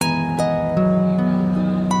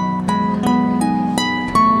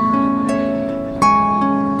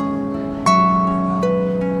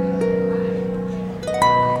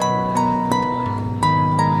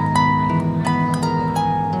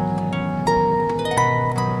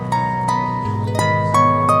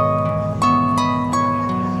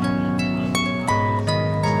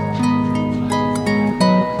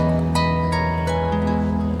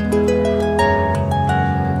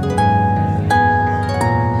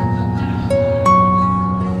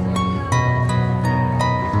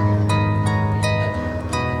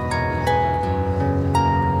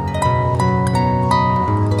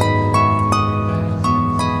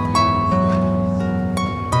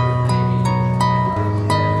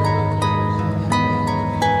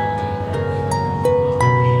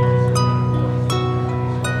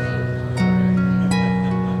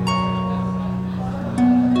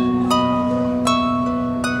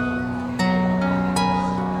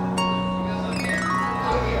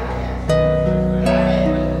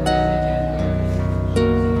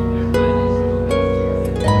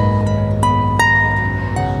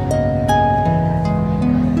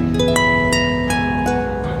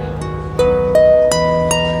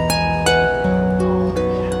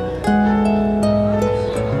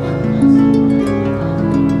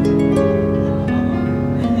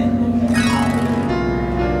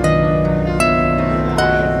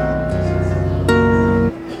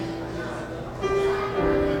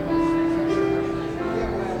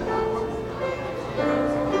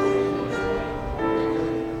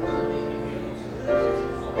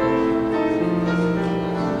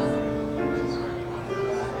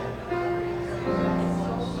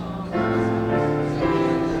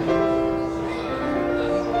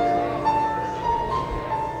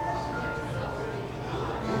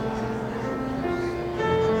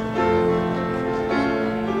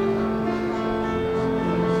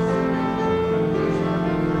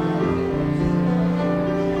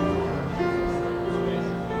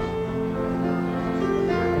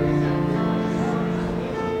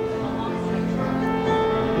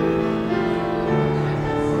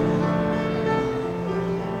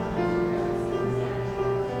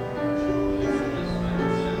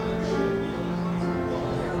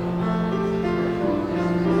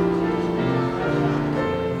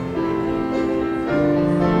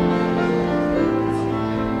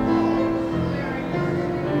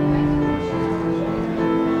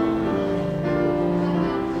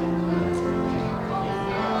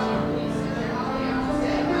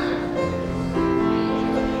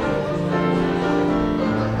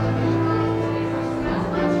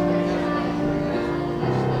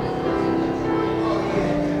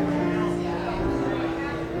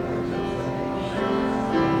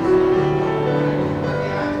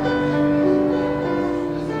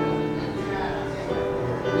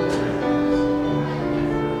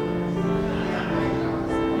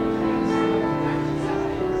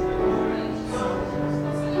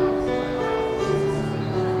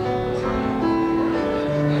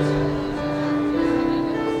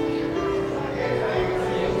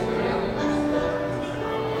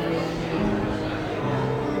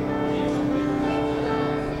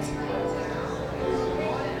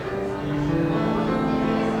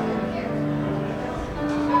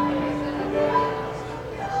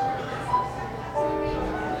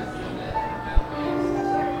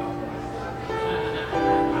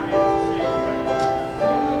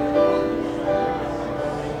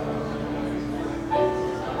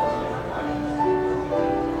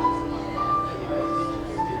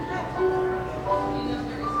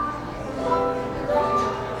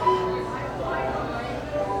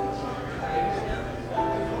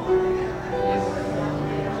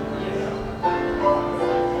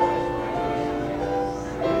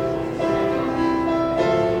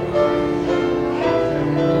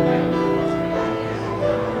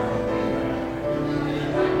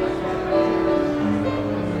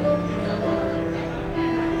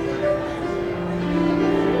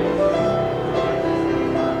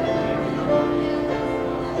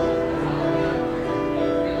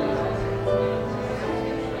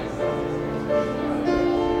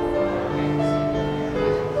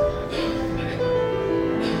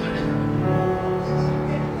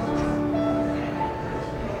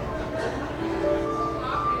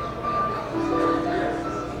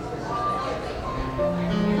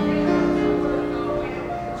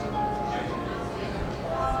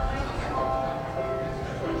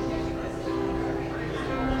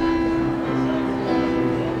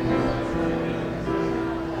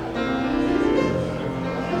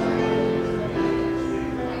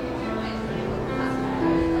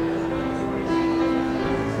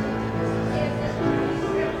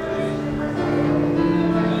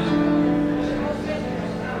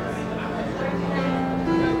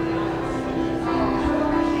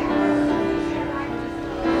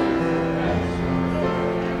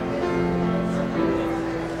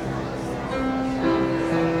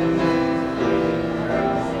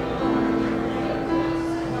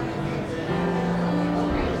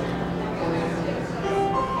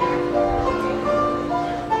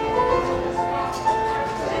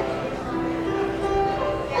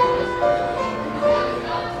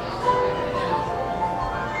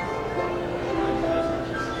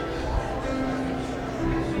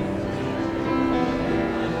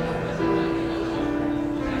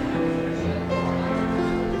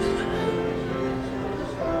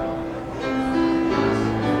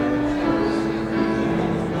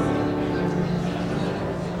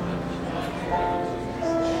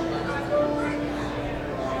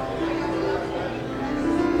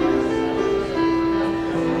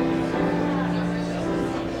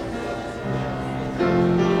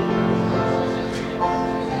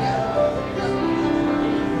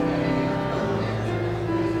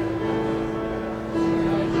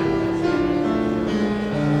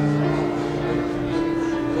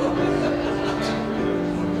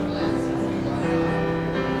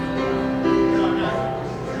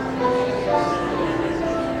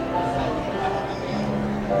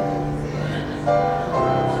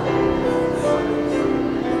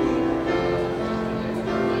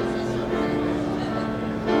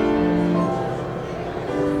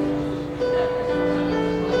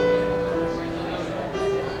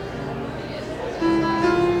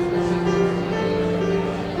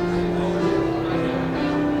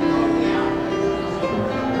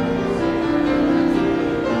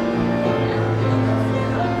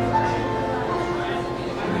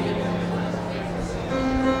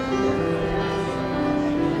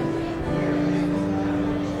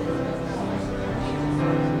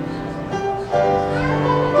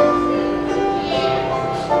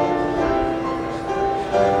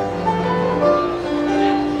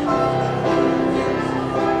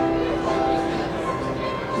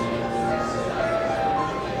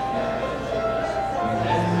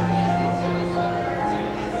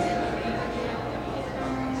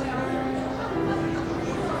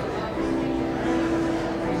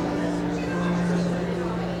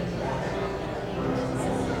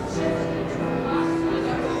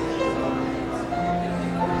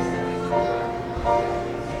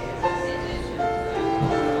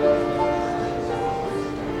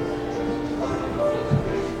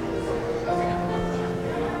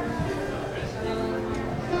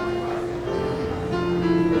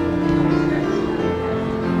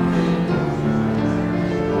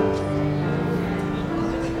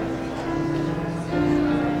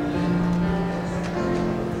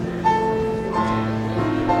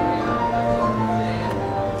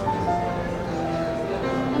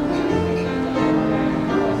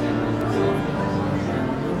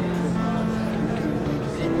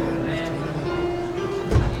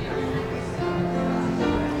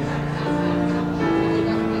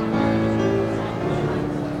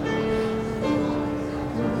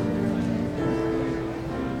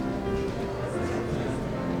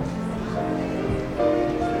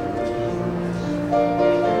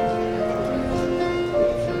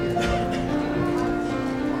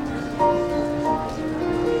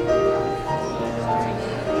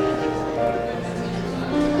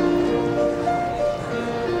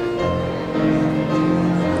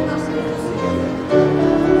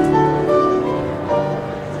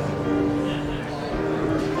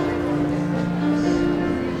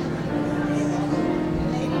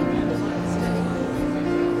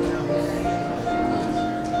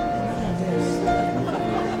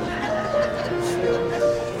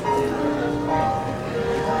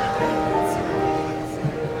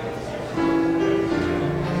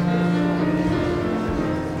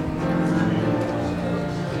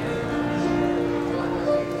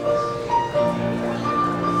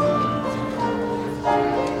Good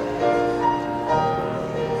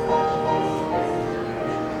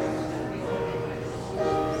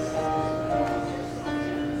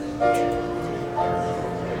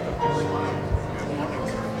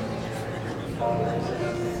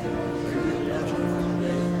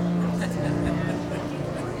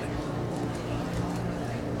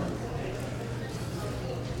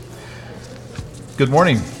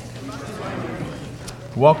morning.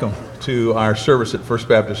 Welcome to our service at First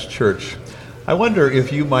Baptist Church. I wonder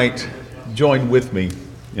if you might join with me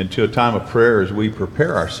into a time of prayer as we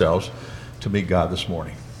prepare ourselves to meet God this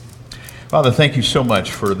morning. Father, thank you so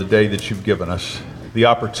much for the day that you've given us, the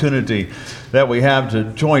opportunity that we have to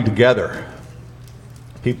join together.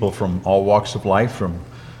 People from all walks of life, from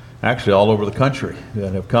actually all over the country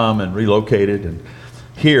that have come and relocated and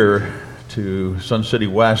here to Sun City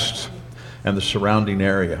West and the surrounding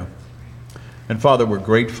area. And Father, we're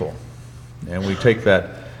grateful, and we take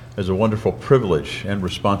that as a wonderful privilege and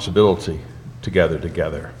responsibility to gather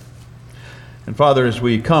together. And Father, as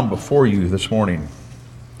we come before you this morning,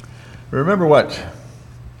 remember what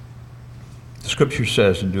the Scripture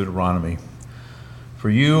says in Deuteronomy: "For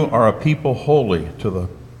you are a people holy to the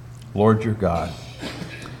Lord your God,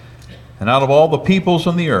 and out of all the peoples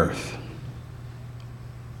on the earth,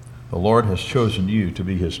 the Lord has chosen you to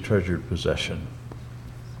be his treasured possession."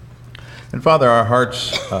 And Father, our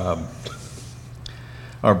hearts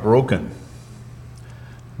are broken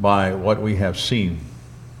by what we have seen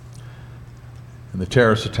in the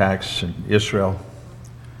terrorist attacks in Israel,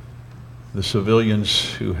 the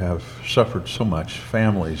civilians who have suffered so much,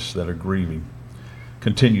 families that are grieving,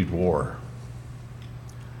 continued war.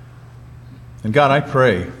 And God, I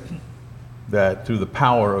pray that through the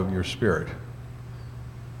power of your Spirit,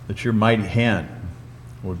 that your mighty hand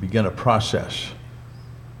would begin a process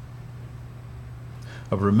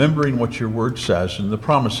of remembering what your word says and the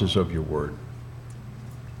promises of your word.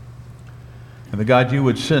 And that God, you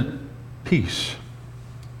would send peace,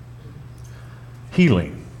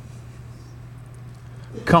 healing,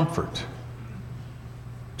 comfort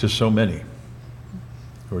to so many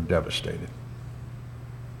who are devastated.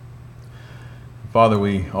 Father,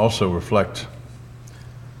 we also reflect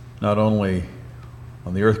not only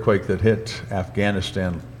on the earthquake that hit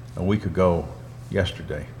Afghanistan a week ago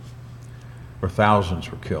yesterday, where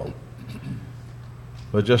thousands were killed,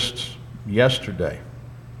 but just yesterday,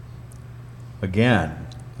 again,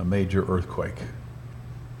 a major earthquake.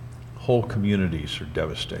 Whole communities are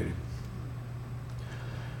devastated.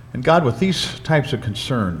 And God, with these types of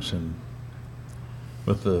concerns and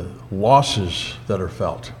with the losses that are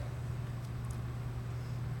felt,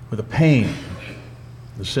 with the pain,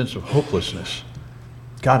 the sense of hopelessness,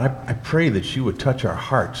 God, I pray that you would touch our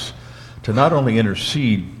hearts to not only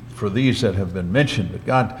intercede for these that have been mentioned, but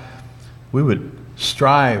God, we would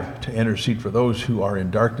strive to intercede for those who are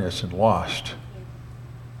in darkness and lost.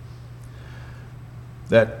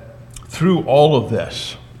 That through all of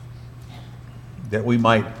this, that we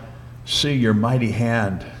might see your mighty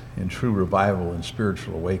hand in true revival and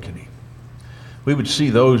spiritual awakening. We would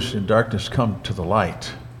see those in darkness come to the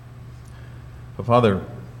light. But Father,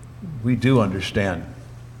 we do understand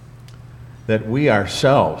that we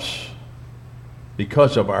ourselves,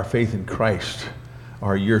 because of our faith in Christ,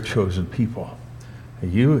 are your chosen people.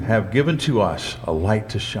 You have given to us a light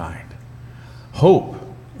to shine, hope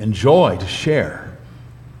and joy to share.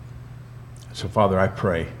 So Father, I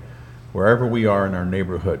pray, wherever we are in our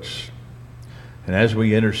neighborhoods, and as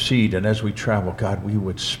we intercede and as we travel, God, we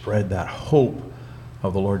would spread that hope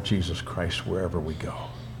of the Lord Jesus Christ wherever we go.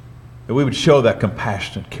 That we would show that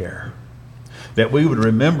compassionate care. That we would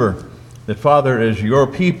remember that, Father, as your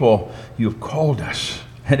people, you've called us,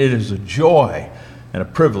 and it is a joy and a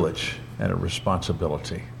privilege and a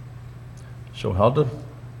responsibility. So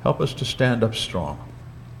help us to stand up strong.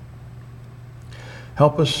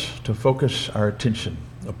 Help us to focus our attention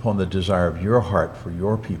upon the desire of your heart for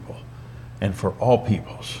your people and for all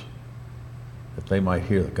peoples, that they might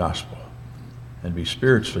hear the gospel and be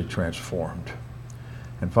spiritually transformed.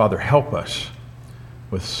 And Father, help us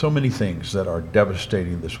with so many things that are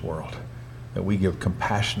devastating this world, that we give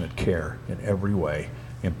compassionate care in every way.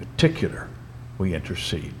 In particular, we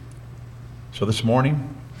intercede. So this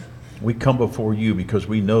morning, we come before you because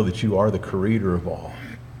we know that you are the creator of all.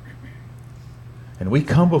 And we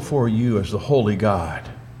come before you as the holy God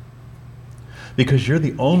because you're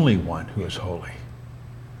the only one who is holy.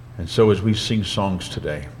 And so as we sing songs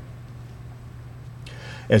today,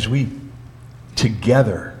 as we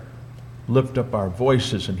together lift up our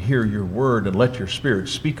voices and hear your word and let your Spirit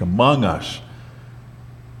speak among us,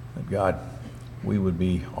 that God, we would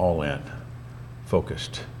be all in,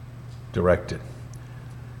 focused, directed,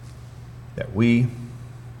 that we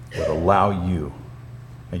would allow you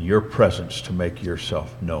and your presence to make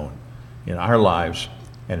yourself known in our lives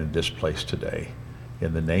and in this place today.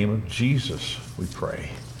 In the name of Jesus, we pray.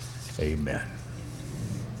 Amen.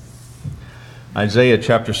 Isaiah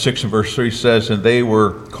chapter 6 and verse 3 says, "And they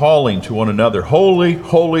were calling to one another, 'Holy,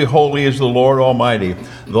 holy, holy is the Lord Almighty.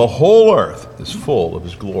 The whole earth is full of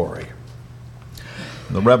his glory.'"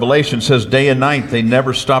 And the Revelation says, day and night they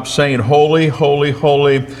never stop saying, "Holy, holy,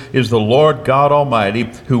 holy is the Lord God Almighty,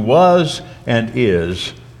 who was and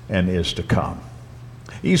is to come."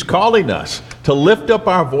 He's calling us to lift up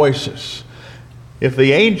our voices. If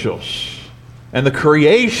the angels and the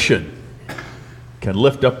creation can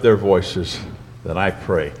lift up their voices, then I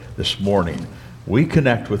pray this morning we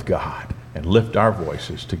connect with God and lift our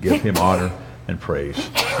voices to give him honor and praise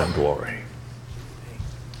and glory.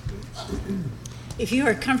 If you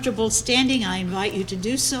are comfortable standing, I invite you to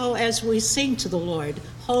do so as we sing to the Lord,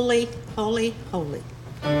 "Holy, holy, holy."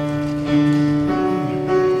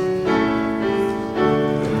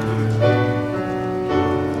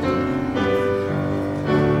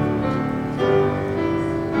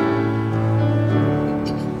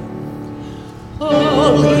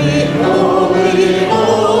 Holy, holy,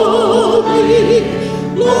 holy,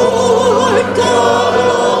 Lord God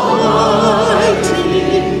Almighty,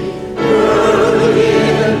 early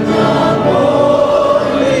in the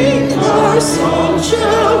morning our song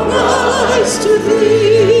shall rise to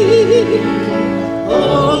thee.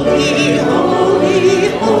 Holy, holy,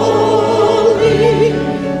 holy,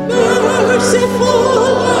 merciful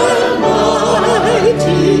and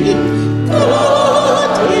mighty,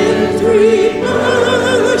 God in three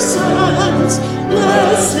persons,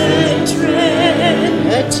 blessed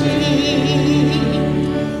Trinity.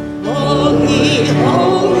 Holy,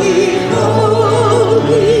 holy,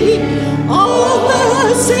 holy, all the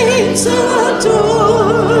saints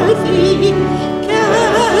adore thee,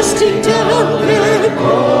 casting down their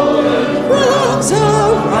golden crowns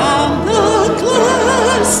around the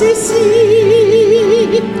glassy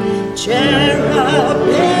sea.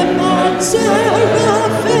 Cherubim and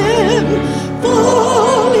seraphim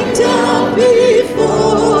falling down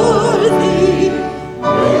before thee,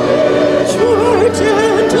 which wert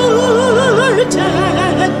and art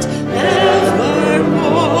and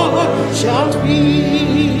evermore shalt be.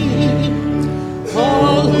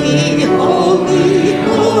 Holy, holy,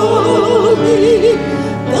 holy,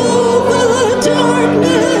 though the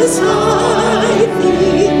darkness hide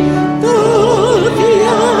thee, though the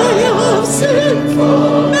eye of sinful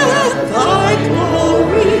man thy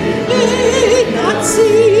glory may not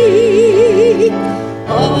see,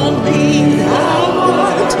 only thou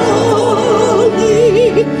art holy,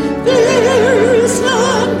 there is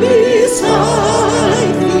none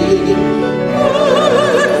beside thee,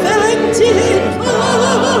 perfect in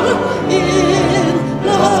power, in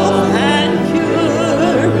love and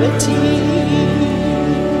purity.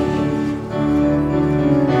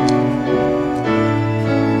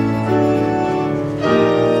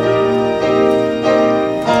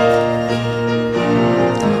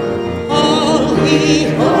 Holy,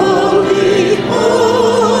 holy,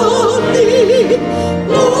 holy,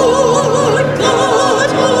 Lord God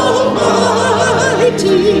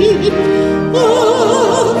Almighty,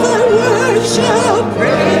 all the world shall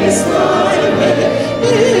praise thy name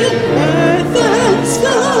in earth and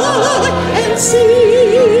sky and sea.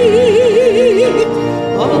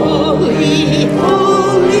 Holy,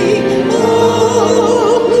 holy,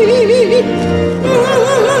 holy,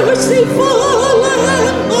 merciful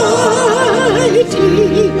and mighty,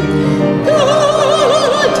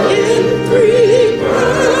 God in three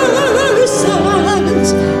persons,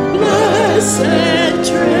 blessed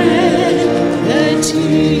Trinity.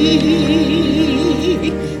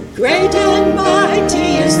 Great and mighty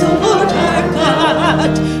is the Lord our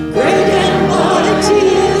God, great and mighty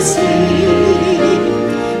is he.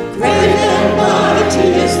 Great and mighty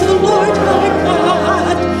is the Lord our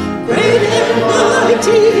God, great and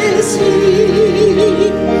mighty is he.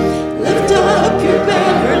 Lift up your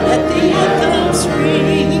banner, let the anthems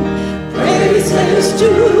ring, praises to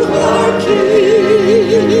our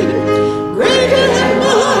King. Great and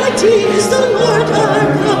mighty is the Lord our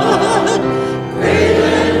God, great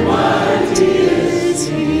and mighty is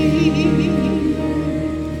he.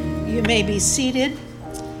 You may be seated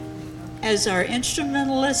as our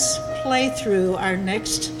instrumentalists play through our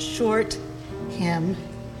next short hymn.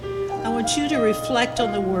 I want you to reflect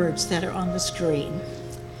on the words that are on the screen.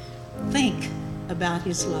 Think about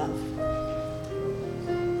his love.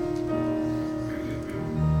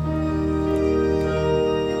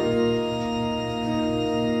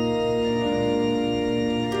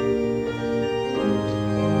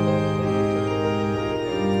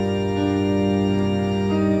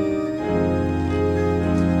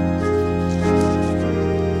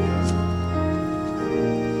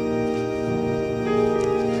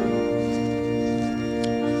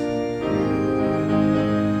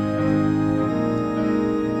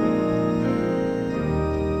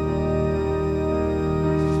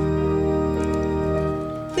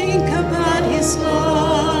 his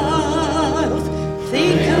love.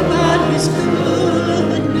 Think about his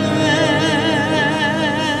goodness.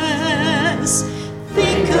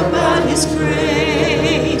 Think about his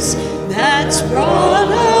grace that's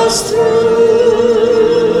brought us through.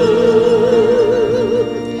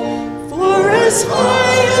 For as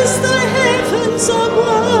high as the heavens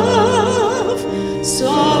above,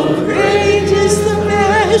 so great is the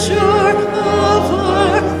measure of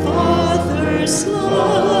our Father's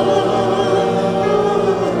love.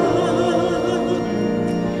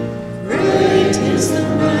 Great is the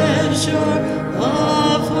measure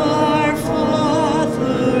of our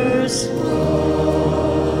Father's love.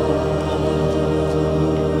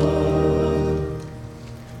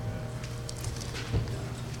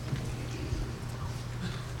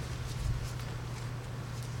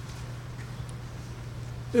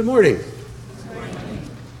 Good morning.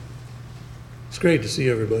 It's great to see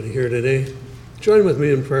everybody here today. Join with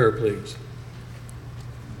me in prayer, please.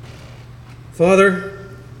 Father,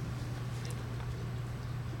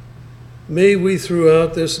 may we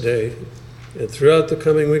throughout this day and throughout the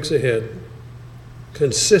coming weeks ahead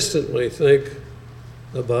consistently think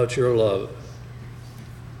about your love.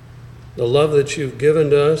 The love that you've given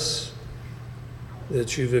to us,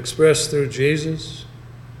 that you've expressed through Jesus,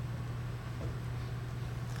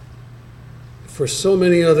 for so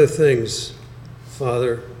many other things,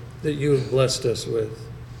 Father, that you have blessed us with.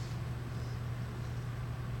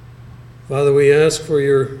 Father, we ask for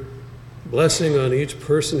your blessing on each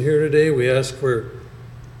person here today. We ask for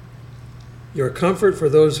your comfort for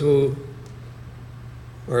those who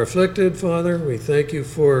are afflicted, Father. We thank you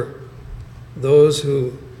for those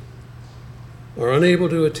who are unable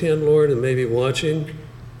to attend, Lord, and may be watching.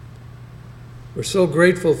 We're so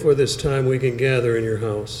grateful for this time we can gather in your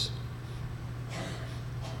house.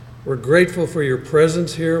 We're grateful for your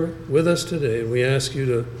presence here with us today, and we ask you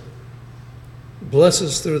to bless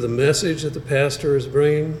us through the message that the pastor is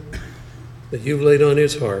bringing, that you've laid on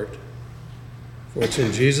his heart. For it's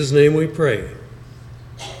in Jesus' name we pray.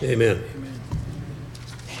 Amen.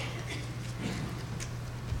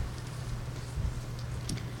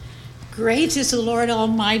 Great is the Lord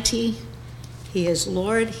Almighty. He is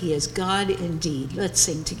Lord, he is God indeed. Let's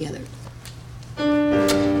sing together.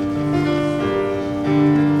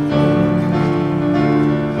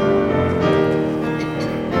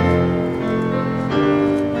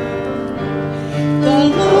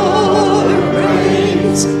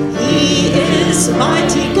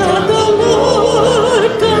 Mighty God, the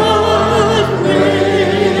Lord God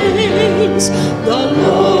reigns. The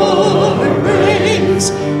Lord reigns.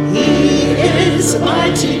 He is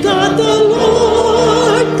mighty God, the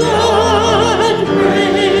Lord God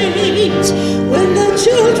reigns. When the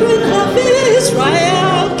children of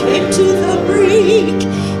Israel came to the brink,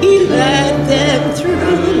 he led them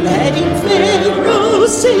through, letting Pharaoh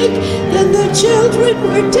sink. Then the children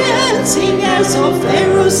were dancing as all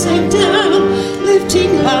Pharaoh sank down,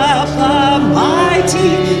 lifting up a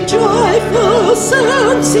mighty, joyful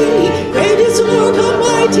sound, singing, Great is the Lord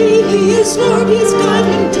Almighty, He is Lord, He is God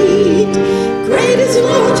indeed. Great is the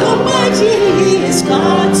Lord Almighty, He is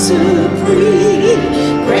God supreme.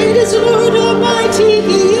 Great is the Lord Almighty,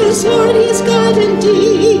 He is Lord, He is God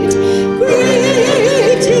indeed.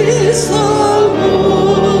 Great is the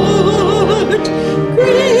Lord.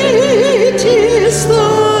 Great is the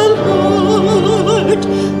Lord.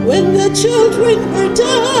 When the children were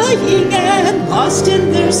dying and lost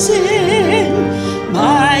in their sin,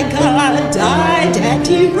 my God died and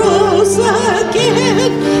he rose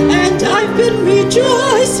again, and I've been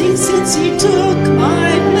rejoicing since he took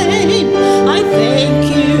my name. I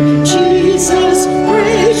thank you, Jesus,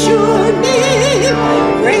 praise your name.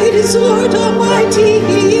 Great is Lord Almighty,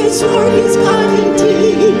 he is Lord, he's God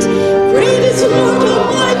indeed. Great is Lord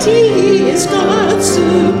Almighty, he is God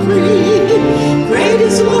supreme. Great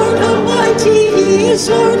is Lord Almighty, he is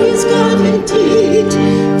Lord, he's God indeed.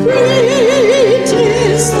 Great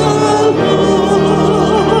is the Lord.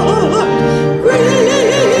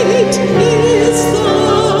 Great is the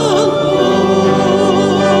Lord.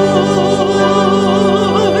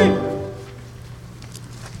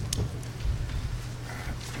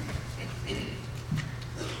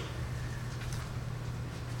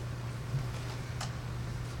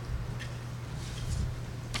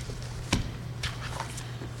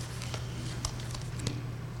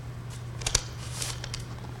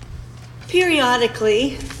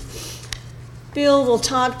 Periodically, Bill will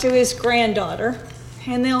talk to his granddaughter,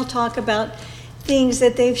 and they'll talk about things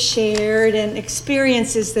that they've shared and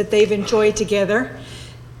experiences that they've enjoyed together.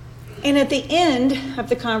 And at the end of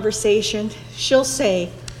the conversation, she'll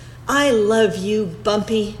say, I love you,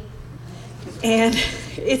 Bumpy. And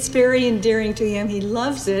it's very endearing to him. He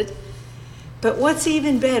loves it. But what's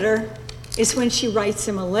even better is when she writes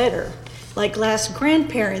him a letter. Like last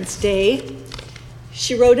Grandparents' Day,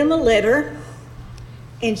 she wrote him a letter,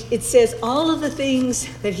 and it says all of the things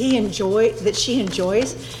that she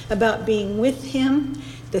enjoys about being with him,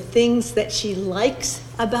 the things that she likes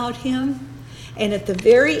about him. And at the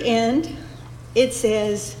very end, it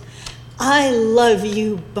says, "I love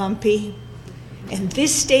you, Bumpy." And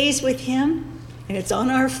this stays with him, and it's on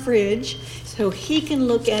our fridge, so he can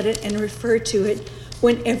look at it and refer to it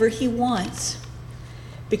whenever he wants,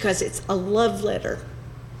 because it's a love letter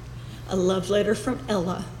from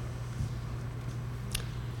Ella.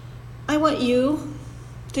 I want you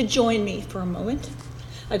to join me for a moment.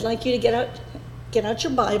 I'd like you to get out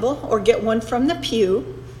your Bible or get one from the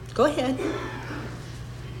pew. Go ahead.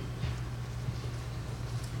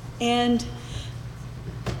 And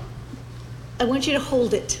I want you to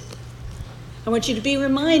hold it. I want you to be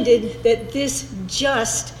reminded that this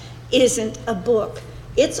just isn't a book.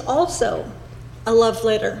 It's also a love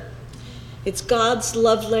letter. It's God's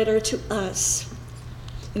love letter to us.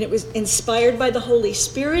 And it was inspired by the Holy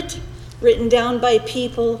Spirit, written down by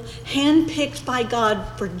people, handpicked by God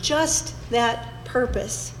for just that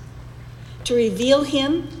purpose, to reveal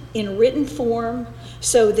him in written form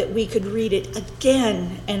so that we could read it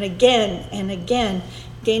again and again and again,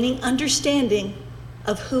 gaining understanding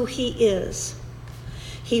of who he is.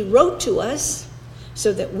 He wrote to us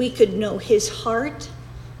so that we could know his heart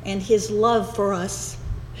and his love for us.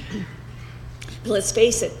 Let's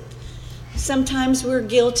face it, sometimes we're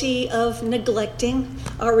guilty of neglecting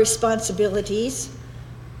our responsibilities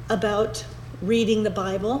about reading the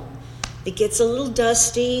Bible. It gets a little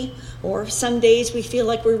dusty, or some days we feel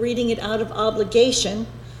like we're reading it out of obligation,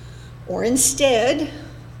 or instead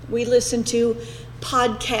we listen to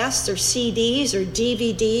podcasts or CDs or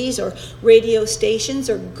DVDs or radio stations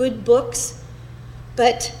or good books,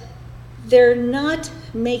 but they're not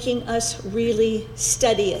making us really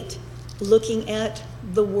study it, looking at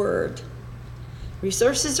the Word.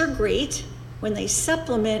 Resources are great when they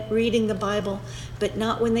supplement reading the Bible, but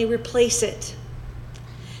not when they replace it.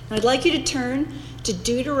 And I'd like you to turn to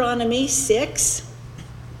Deuteronomy 6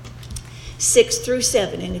 through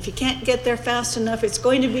 7. And if you can't get there fast enough, it's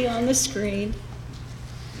going to be on the screen.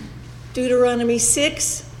 Deuteronomy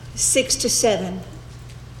 6 to 7.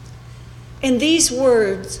 "And these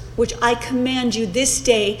words which I command you this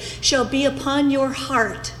day shall be upon your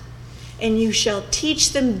heart, and you shall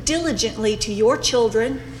teach them diligently to your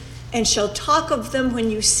children, and shall talk of them when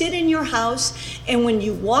you sit in your house, and when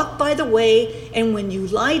you walk by the way, and when you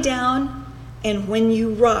lie down, and when you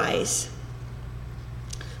rise."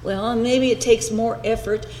 Well, maybe it takes more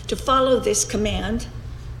effort to follow this command,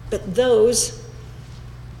 but those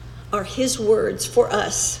are his words for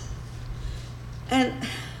us. And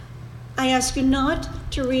I ask you not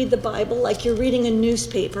to read the Bible like you're reading a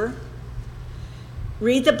newspaper.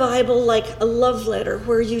 Read the Bible like a love letter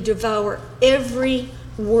where you devour every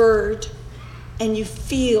word and you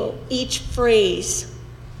feel each phrase.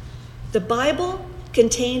 The Bible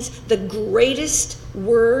contains the greatest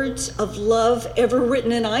words of love ever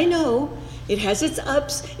written, and I know it has its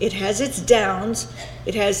ups, it has its downs,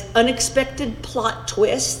 it has unexpected plot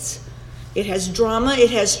twists, it has drama, it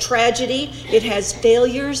has tragedy, it has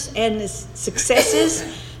failures and successes,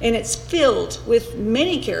 and it's filled with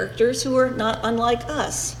many characters who are not unlike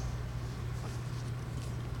us.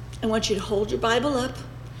 I want you to hold your Bible up,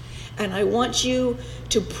 and I want you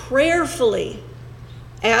to prayerfully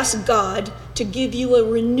ask God to give you a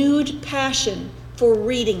renewed passion for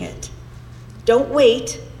reading it. Don't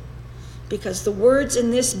wait, because the words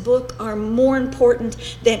in this book are more important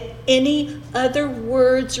than any other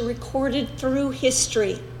words recorded through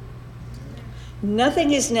history.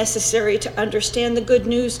 Nothing is necessary to understand the good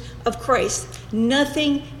news of Christ.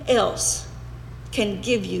 Nothing else can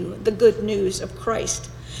give you the good news of Christ.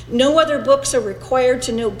 No other books are required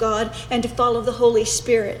to know God and to follow the Holy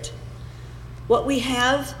Spirit. What we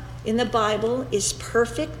have in the Bible is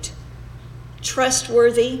perfect,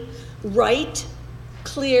 trustworthy, right,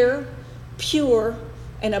 clear, pure,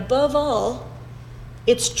 and above all,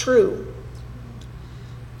 it's true.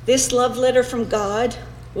 This love letter from God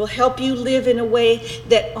will help you live in a way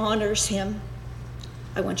that honors him.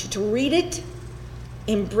 I want you to read it,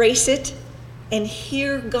 embrace it, and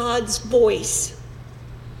hear God's voice.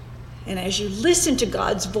 And as you listen to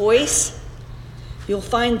God's voice, you'll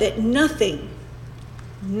find that nothing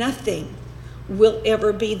will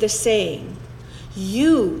ever be the same.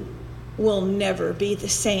 You will never be the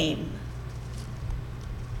same.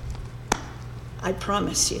 I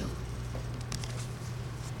promise you.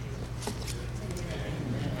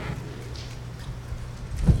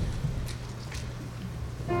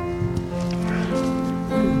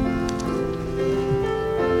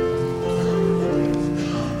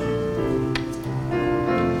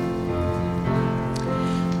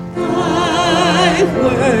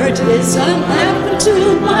 word is a lamp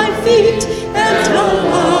unto my feet and a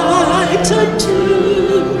light unto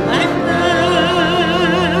my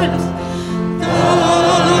path.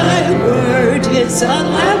 Thy word is a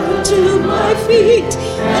lamp unto my feet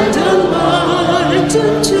and a light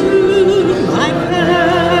unto my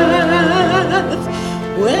path.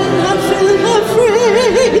 When I feel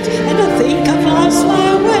afraid and I think I've lost my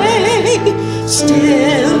way,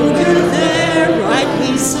 still you're there right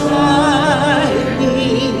beside me.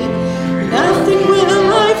 Nothing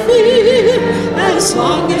will I fear as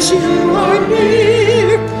long as you are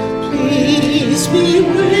near. Please be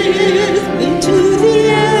with me to the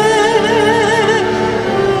end.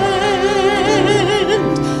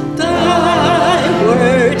 Thy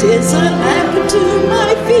word is a lamp unto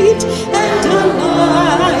my feet and a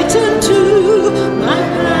light unto my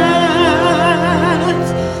path.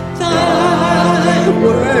 Thy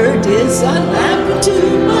word is a lamp unto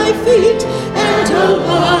my feet and a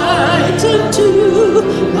light unto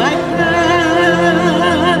my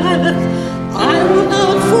path. I will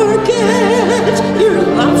not forget your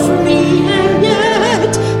love for me, and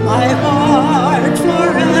yet my heart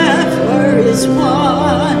forever is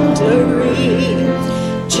wandering.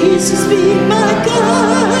 Jesus, be my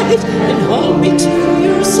guide and hold me to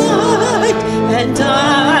your side, and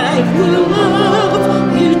I will love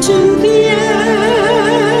you to the end.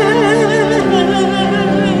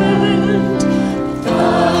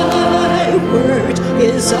 Thy word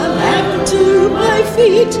is a lamp unto my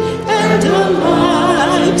feet and a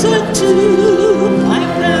light unto my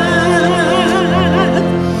path.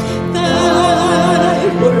 Thy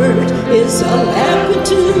word is a lamp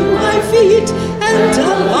unto my feet and a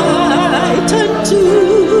light unto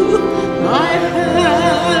my path.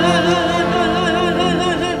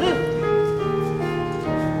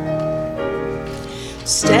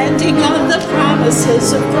 Standing on the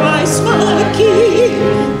promises of Christ my King,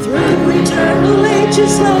 through eternal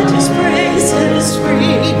ages let his praises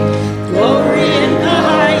ring. Glory in the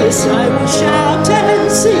highest I will shout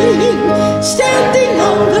and sing, standing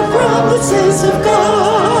on the promises of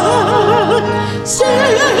God.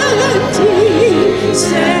 Standing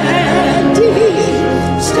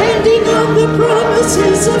on the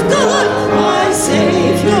promises of God, my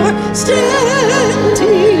Savior.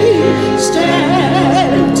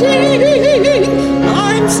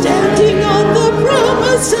 I'm standing on the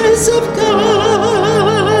promises of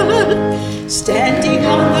God. Standing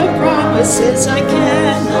on the promises I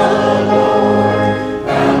cannot.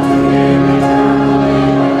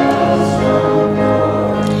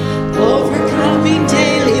 Overcoming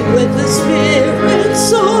daily with the Spirit's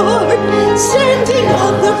sword. Standing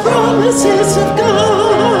on the promises of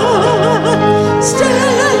God. Standing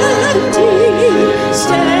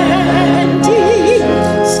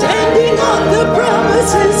on the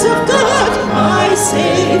promises of God, my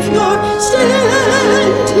Savior.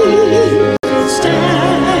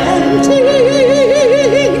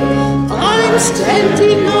 I'm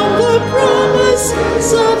standing on the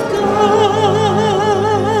promises of God.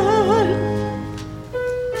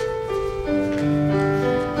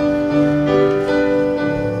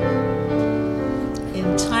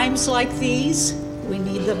 In times like these, we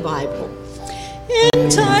need the Bible. In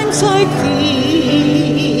times like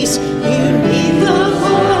these, you need the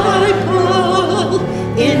Bible.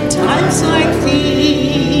 In times like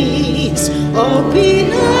these, oh, be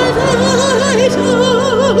not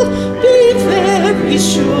idle. Be very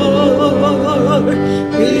sure.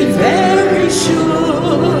 Be very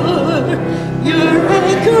sure. Your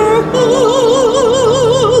anchor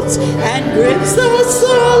holds and grips the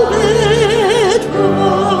solid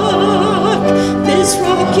rock. This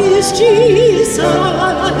rock is Jesus.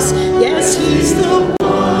 Yes, he's the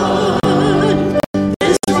one.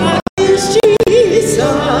 This rock is Jesus,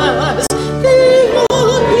 the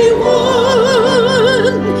only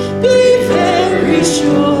one. Be very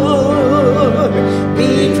sure.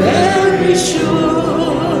 Be very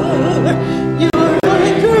sure. Your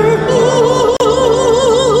anchor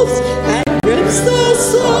holds and grips the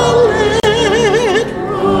solid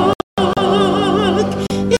rock.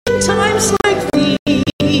 In times like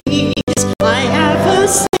these, I have a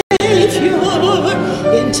Savior.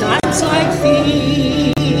 In times like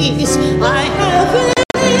these, I have an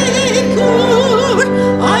anchor.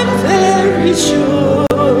 I'm very sure.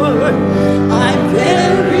 I'm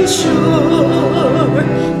very sure.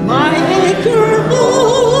 My anchor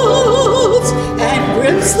holds and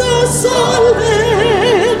grips the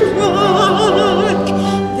solid rock.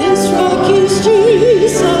 This rock is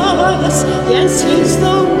Jesus. Yes, he's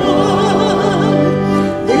the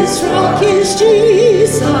one. This rock is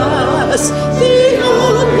Jesus, the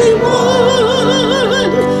only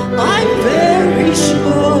one. I'm very sure.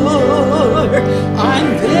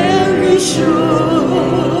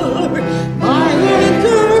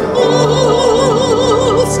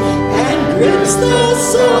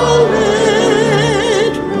 solid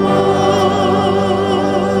rock.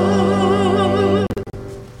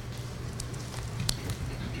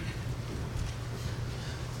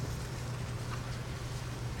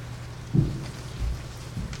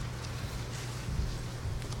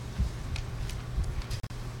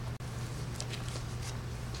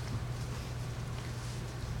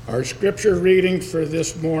 Our scripture reading for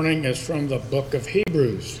this morning is from the book of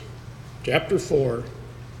Hebrews, chapter 4,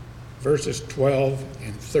 verses 12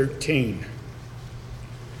 and 13.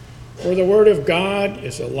 For the word of God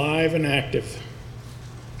is alive and active,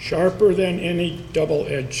 sharper than any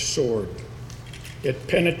double-edged sword. It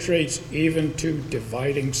penetrates even to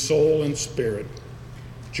dividing soul and spirit,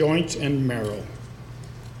 joints and marrow.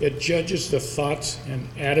 It judges the thoughts and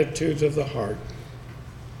attitudes of the heart.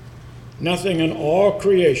 Nothing in all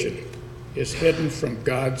creation is hidden from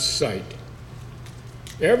God's sight.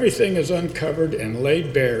 Everything is uncovered and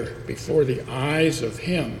laid bare before the eyes of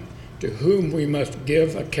Him to whom we must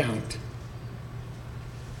give account.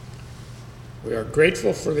 We are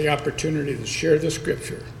grateful for the opportunity to share the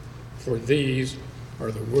scripture, for these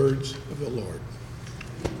are the words of the Lord.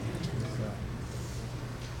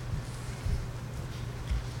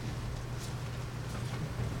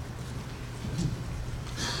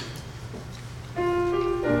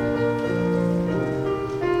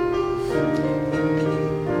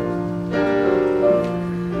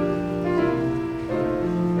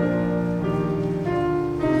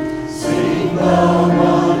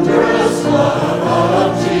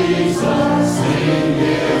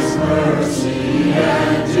 His mercy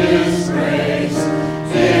and His grace.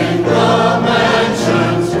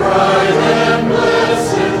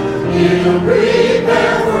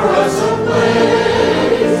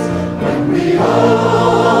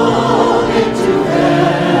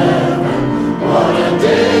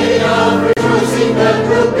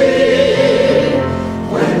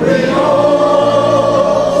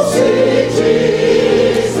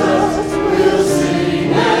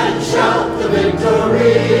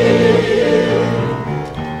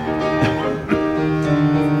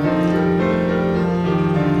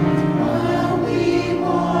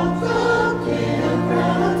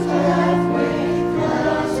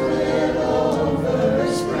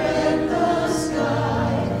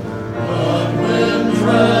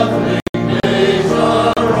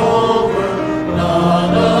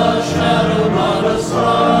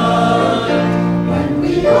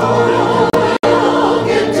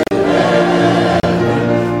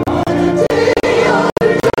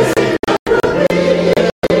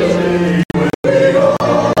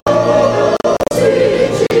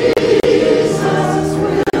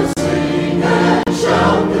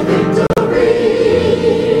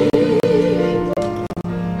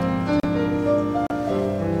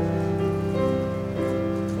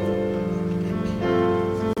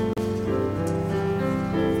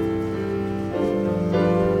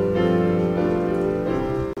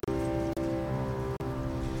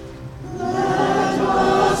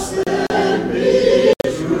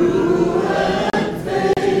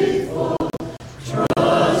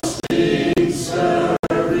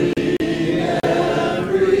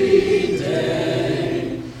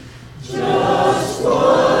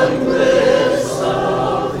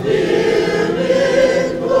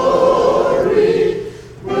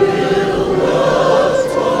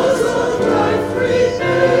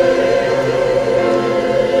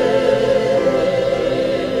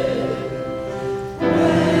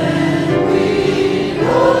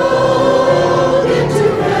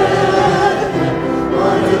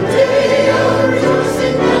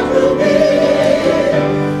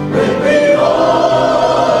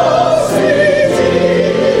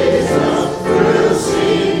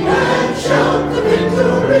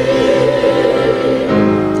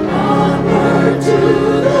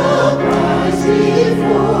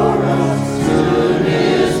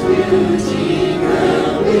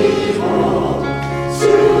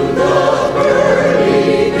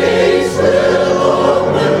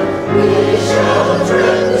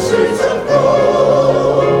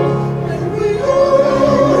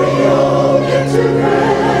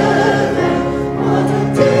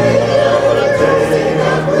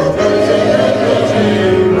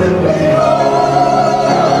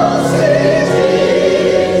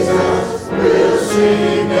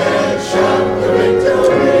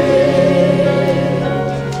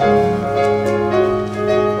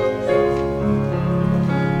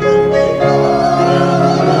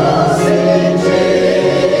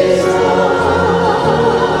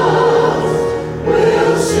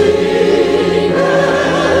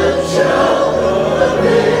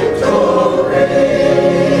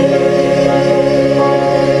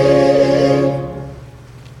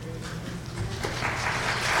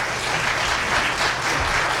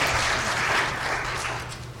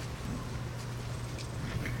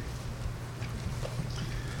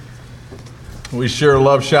 sure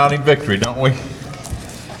love shouting victory, don't we?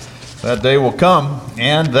 That day will come,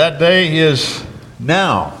 and that day is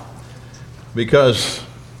now, because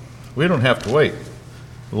we don't have to wait.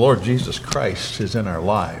 The Lord Jesus Christ is in our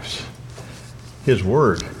lives. His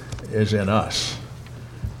word is in us.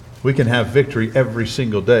 We can have victory every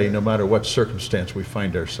single day, no matter what circumstance we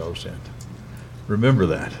find ourselves in. Remember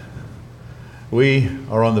that. We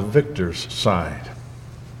are on the victor's side.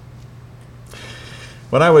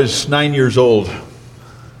 When I was 9 years old,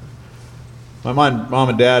 my mom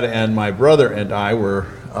and dad and my brother and I were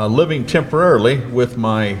living temporarily with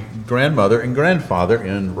my grandmother and grandfather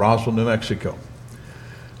in Roswell, New Mexico.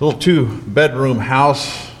 A little 2-bedroom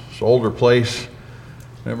house, it's an older place.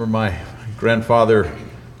 Remember my grandfather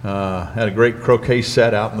had a great croquet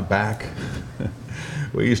set out in the back.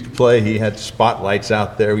 We used to play, he had spotlights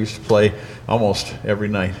out there. We used to play almost every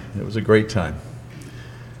night. It was a great time.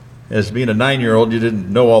 As being a 9-year-old, you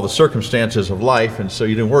didn't know all the circumstances of life, and so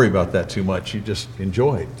you didn't worry about that too much. You just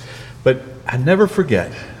enjoyed. But I never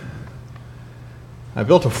forget, I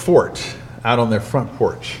built a fort out on their front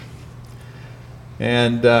porch.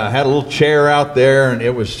 And had a little chair out there, and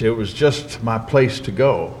it was just my place to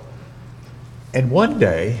go. And one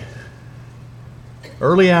day,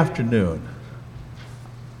 early afternoon,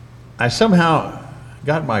 I somehow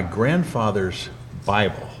got my grandfather's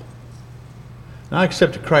Bible. Now, I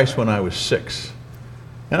accepted Christ when I was 6.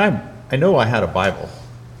 And I know I had a Bible.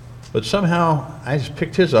 But somehow, I just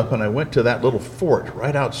picked his up and I went to that little fort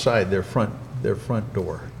right outside their front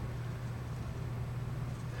door.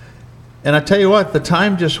 And I tell you what, the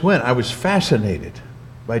time just went. I was fascinated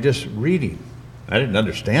by just reading. I didn't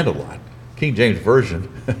understand a lot. King James Version,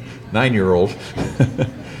 9-year-old.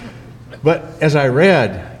 But as I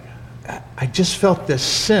read, I just felt this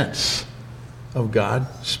sense of God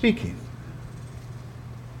speaking.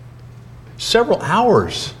 Several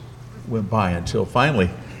hours went by until finally,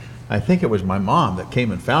 I think it was my mom that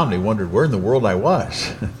came and found me, wondered where in the world I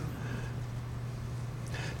was.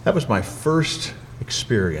 That was my first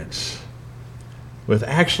experience with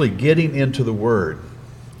actually getting into the Word,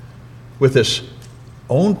 with this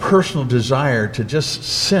own personal desire to just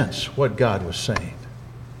sense what God was saying.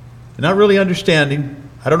 And not really understanding,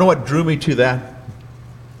 I don't know what drew me to that,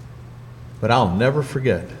 but I'll never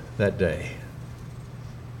forget that day.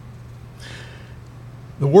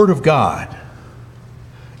 The Word of God,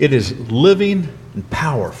 it is living and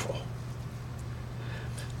powerful.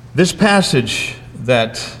 This passage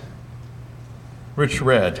that Rich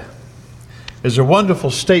read is a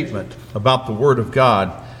wonderful statement about the Word of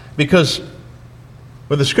God, because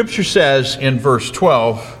when the Scripture says in verse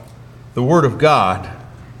 12, the Word of God,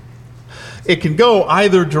 it can go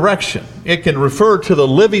either direction. It can refer to the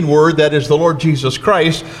living Word, that is the Lord Jesus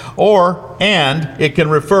Christ, and it can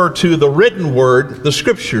refer to the written Word, the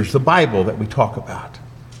Scriptures, the Bible that we talk about.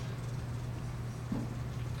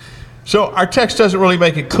 So our text doesn't really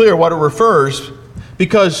make it clear what it refers,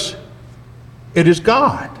 because it is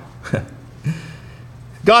God.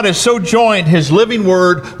 God has so joined His living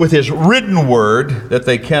Word with His written Word that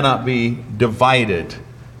they cannot be divided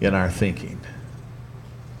in our thinking.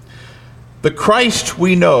 The Christ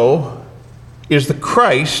we know is the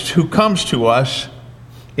Christ who comes to us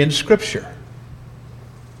in Scripture.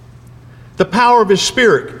 The power of His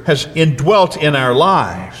Spirit has indwelt in our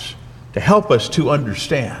lives to help us to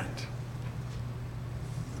understand.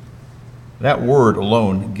 That Word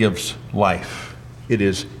alone gives life. It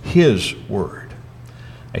is His Word.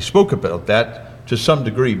 I spoke about that to some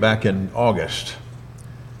degree back in August,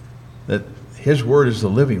 that His Word is the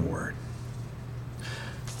living Word.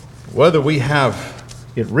 Whether we have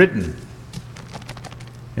it written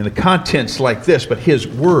in the contents like this, but His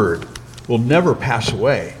Word will never pass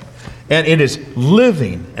away. And it is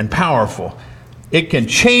living and powerful. It can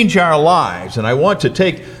change our lives. And I want to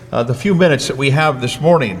take the few minutes that we have this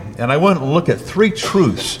morning, and I want to look at 3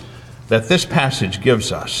 truths that this passage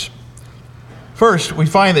gives us. First, we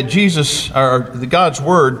find that God's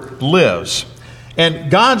Word lives. And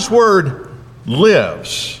God's Word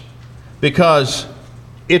lives because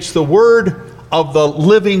it's the Word of the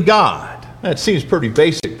living God. That seems pretty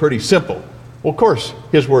basic, pretty simple. Well, of course,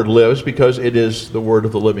 His Word lives because it is the Word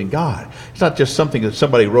of the living God. It's not just something that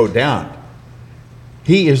somebody wrote down.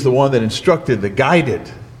 He is the one that instructed, that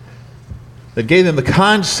guided, that gave them the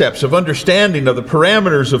concepts of understanding of the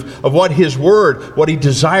parameters of what His Word, what He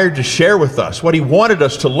desired to share with us, what He wanted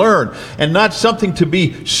us to learn, and not something to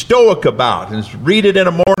be stoic about and read it in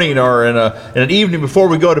a morning or in an evening before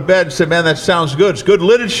we go to bed and say, man, that sounds good. It's good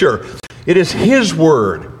literature. It is His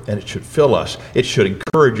Word, and it should fill us. It should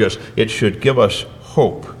encourage us. It should give us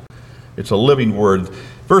hope. It's a living Word.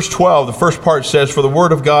 Verse 12, the first part says, "For the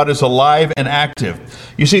word of God is alive and active."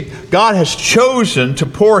 You see, God has chosen to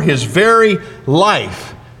pour his very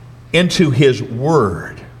life into his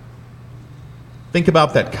word. Think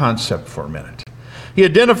about that concept for a minute. He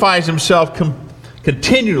identifies himself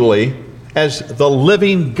continually as the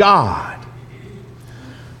living God.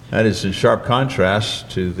 That is in sharp contrast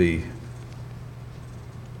to the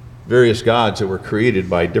various gods that were created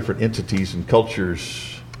by different entities and cultures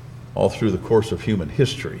all through the course of human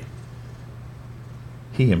history.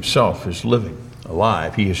 He himself is living,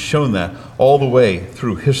 alive. He has shown that all the way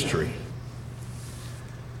through history.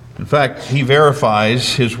 In fact, he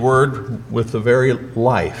verifies his word with the very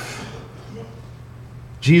life.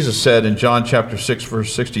 Jesus said in John chapter 6,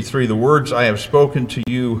 verse 63, "The words I have spoken to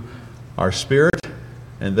you are spirit,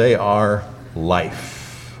 and they are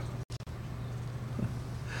life."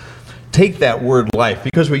 Take that word life,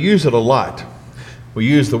 because we use it a lot. We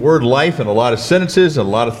use the word life in a lot of sentences and a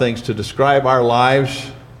lot of things to describe our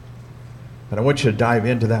lives. But I want you to dive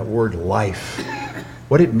into that word life,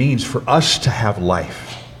 what it means for us to have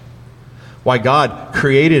life. Why God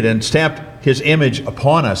created and stamped his image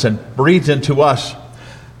upon us and breathed into us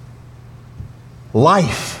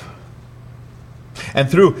life. And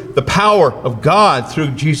through the power of God,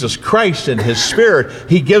 through Jesus Christ and his Spirit,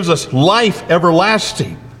 he gives us life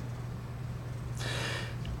everlasting.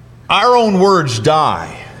 Our own words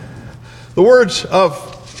die. The words of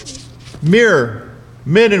mere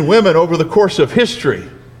men and women over the course of history,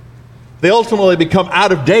 they ultimately become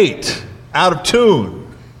out of date, out of tune.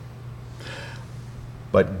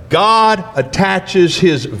 But God attaches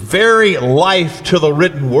his very life to the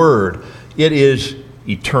written word. It is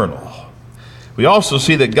eternal. We also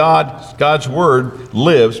see that God's word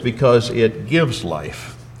lives because it gives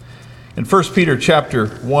life. In 1 Peter chapter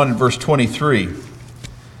 1, verse 23,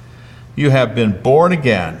 "You have been born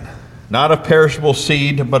again, not of perishable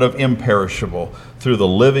seed, but of imperishable, through the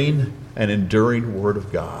living and enduring word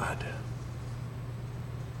of God."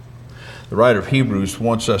 The writer of Hebrews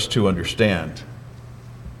wants us to understand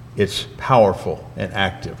it's powerful and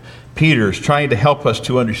active. Peter is trying to help us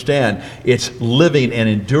to understand it's living and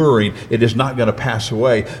enduring. It is not going to pass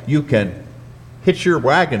away. You can hitch your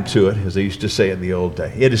wagon to it, as they used to say in the old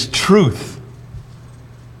day. It is truth.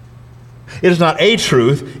 It is not a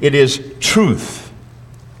truth, it is truth.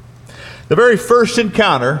 The very first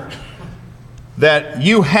encounter that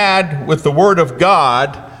you had with the Word of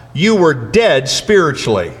God, you were dead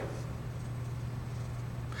spiritually.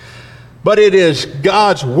 But it is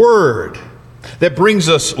God's Word that brings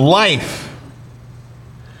us life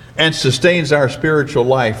and sustains our spiritual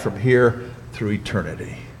life from here through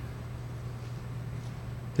eternity.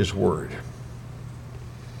 His Word.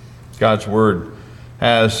 God's Word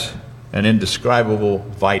has an indescribable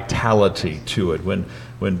vitality to it.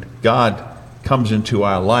 When God comes into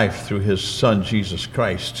our life through his Son, Jesus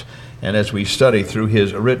Christ, and as we study through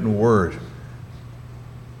his written word,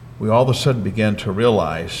 we all of a sudden begin to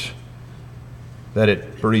realize that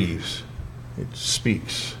it breathes, it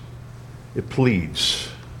speaks, it pleads,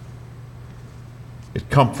 it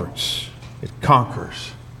comforts, it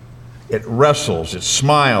conquers, it wrestles, it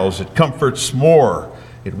smiles, it comforts more.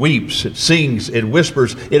 It weeps, it sings, it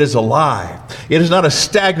whispers, it is alive. It is not a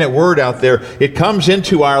stagnant word out there. It comes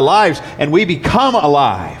into our lives and we become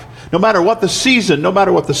alive. No matter what the season, no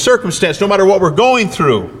matter what the circumstance, no matter what we're going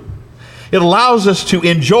through. It allows us to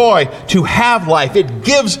enjoy, to have life. It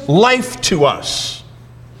gives life to us.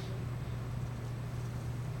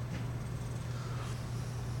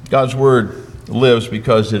 God's Word lives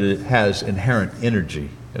because it has inherent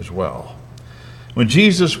energy as well. When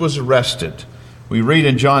Jesus was arrested, we read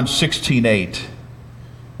in John 16:8,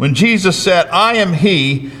 when Jesus said, "I am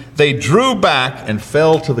he," they drew back and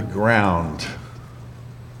fell to the ground.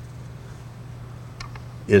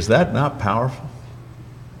 Is that not powerful?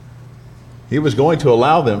 He was going to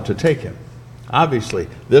allow them to take him. Obviously,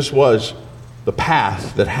 this was the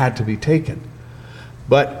path that had to be taken.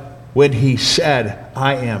 But when he said,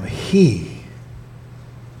 "I am he,"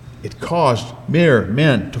 it caused mere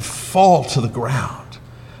men to fall to the ground.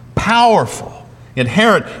 Powerful.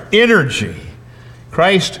 Inherent energy.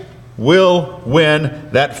 Christ will win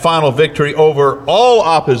that final victory over all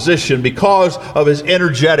opposition because of his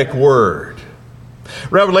energetic word.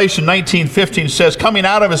 Revelation 19:15 says, "Coming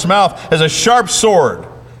out of his mouth as a sharp sword,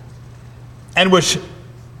 and which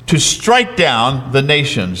to strike down the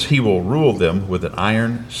nations, he will rule them with an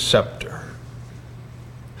iron scepter."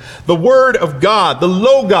 The word of God, the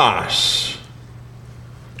Logos,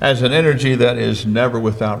 has an energy that is never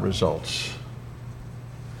without results.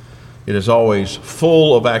 It is always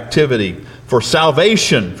full of activity for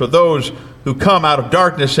salvation for those who come out of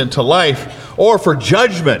darkness into life, or for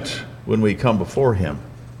judgment when we come before Him.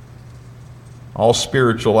 All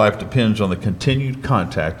spiritual life depends on the continued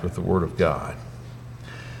contact with the Word of God.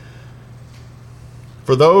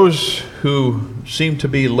 For those who seem to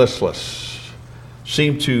be listless,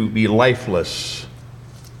 seem to be lifeless,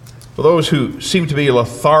 for those who seem to be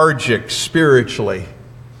lethargic spiritually,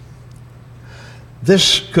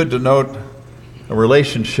 this could denote a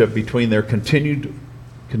relationship between their continued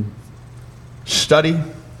study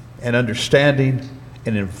and understanding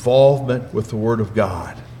and involvement with the Word of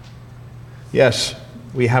God. Yes,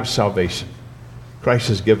 we have salvation. Christ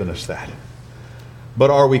has given us that. But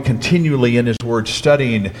are we continually in His Word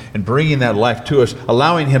studying and bringing that life to us,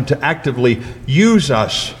 allowing Him to actively use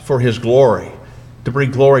us for His glory, to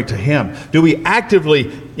bring glory to Him? Do we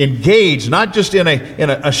actively engage, not just in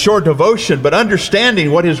a short devotion, but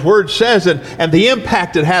understanding what His Word says and the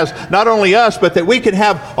impact it has, not only us, but that we can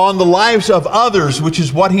have on the lives of others, which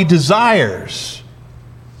is what He desires?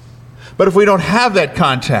 But if we don't have that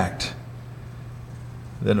contact,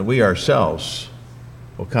 then we ourselves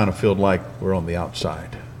will kind of feel like we're on the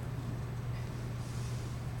outside.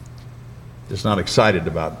 Just not excited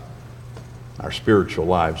about our spiritual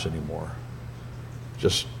lives anymore.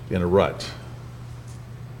 Just in a rut.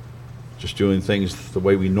 Just doing things the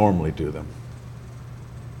way we normally do them.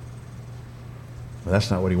 But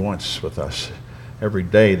that's not what He wants with us. Every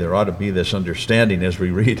day there ought to be this understanding as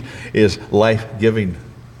we read His life-giving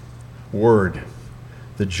Word,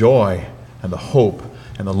 the joy and the hope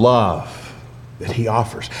and the love that He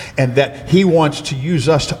offers, and that He wants to use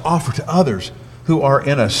us to offer to others who are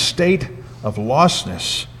in a state of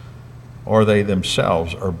lostness, or they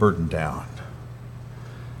themselves are burdened down.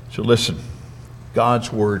 So listen,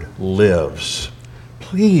 God's Word lives.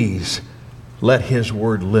 Please let His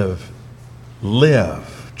Word live,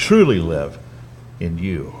 truly live in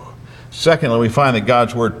you. Secondly, we find that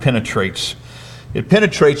God's Word penetrates. It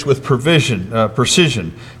penetrates with precision.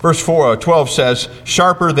 Verse 12 says,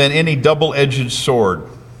 sharper than any double-edged sword.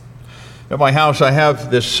 At my house, I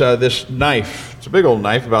have this knife. It's a big old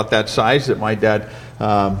knife, about that size, that my dad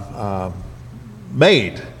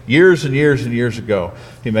made years and years and years ago.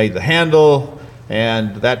 He made the handle,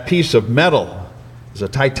 and that piece of metal is a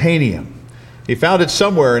titanium. He found it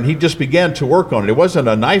somewhere, and he just began to work on it. It wasn't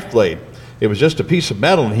a knife blade. It was just a piece of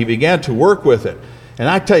metal, and he began to work with it. And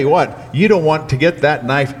I tell you what, you don't want to get that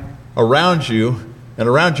knife around you and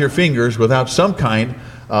around your fingers without some kind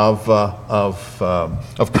of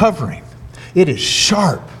covering. It is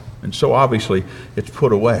sharp, and so obviously it's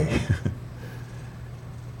put away.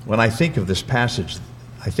 When I think of this passage,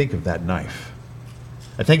 I think of that knife.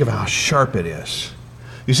 I think of how sharp it is.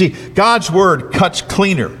 You see, God's Word cuts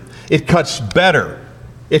cleaner. It cuts better.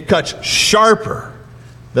 It cuts sharper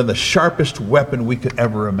than the sharpest weapon we could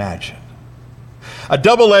ever imagine. A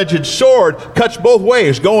double-edged sword cuts both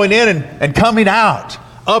ways, going in and coming out,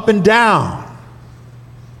 up and down.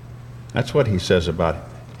 That's what he says about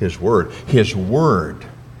His Word. His Word,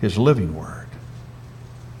 His living Word.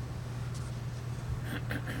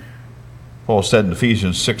 Paul said in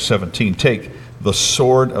Ephesians 6:17, take the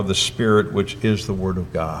sword of the Spirit, which is the Word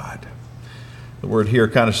of God. The word here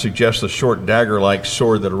kind of suggests the short dagger-like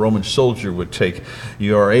sword that a Roman soldier would take.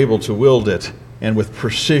 You are able to wield it and with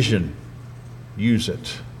precision use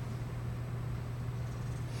it.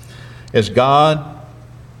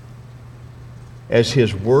 As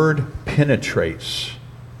His Word penetrates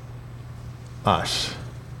us,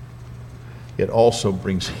 it also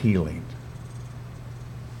brings healing.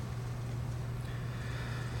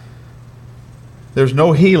 There's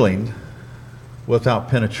no healing without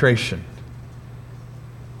penetration.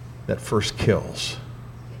 That first kills.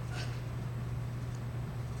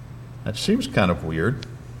 That seems kind of weird.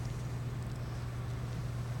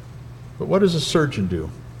 But what does a surgeon do?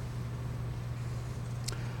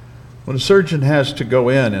 When a surgeon has to go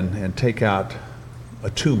in and take out a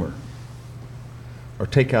tumor or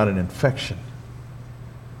take out an infection,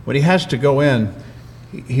 when he has to go in,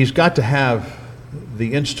 he's got to have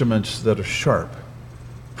the instruments that are sharp,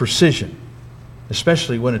 precision,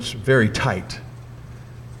 especially when it's very tight.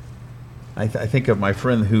 I think of my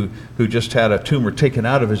friend who just had a tumor taken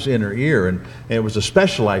out of his inner ear, and it was a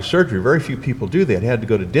specialized surgery. Very few people do that. He had to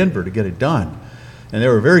go to Denver to get it done. And they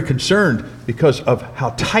were very concerned because of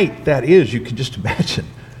how tight that is. You can just imagine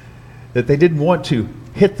that they didn't want to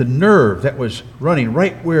hit the nerve that was running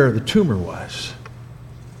right where the tumor was.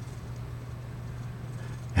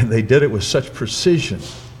 And they did it with such precision,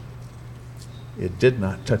 it did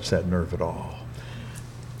not touch that nerve at all.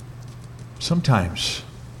 Sometimes,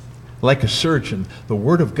 like a surgeon, the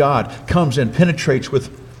Word of God comes and penetrates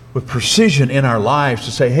with with precision in our lives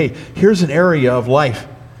to say, hey, here's an area of life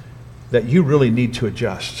that you really need to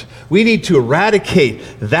adjust. We need to eradicate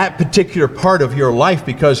that particular part of your life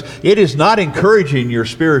because it is not encouraging your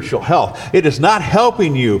spiritual health. It is not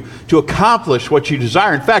helping you to accomplish what you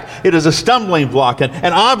desire. In fact, it is a stumbling block, an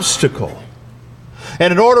obstacle.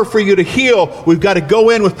 And in order for you to heal, we've got to go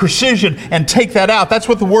in with precision and take that out. That's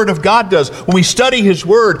what the Word of God does. When we study His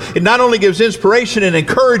Word, it not only gives inspiration and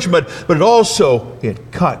encouragement, but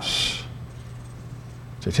it cuts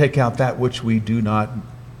to take out that which we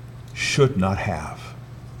should not have.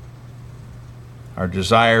 Our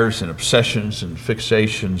desires and obsessions and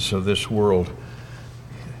fixations of this world,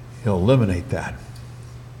 He'll eliminate that.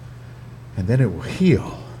 And then it will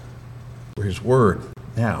heal. For His Word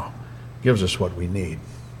now gives us what we need.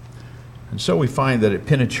 And so we find that it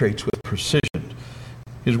penetrates with precision.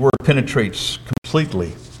 His Word penetrates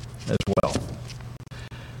completely as well.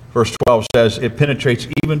 Verse 12 says, it penetrates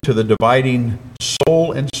even to the dividing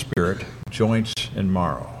soul and spirit, joints and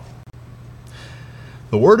marrow.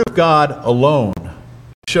 The Word of God alone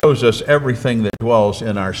shows us everything that dwells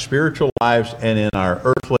in our spiritual lives and in our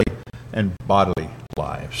earthly and bodily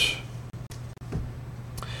lives.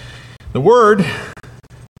 The Word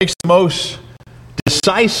makes the most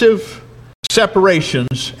decisive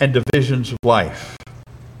separations and divisions of life.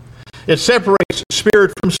 It separates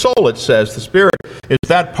spirit from soul, it says. The spirit is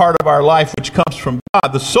that part of our life which comes from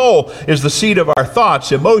God. The soul is the seat of our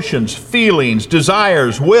thoughts, emotions, feelings,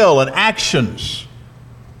 desires, will, and actions.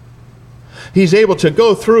 He's able to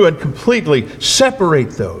go through and completely separate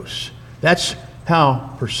those. That's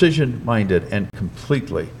how precision-minded and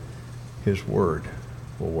completely His Word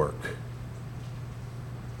will work.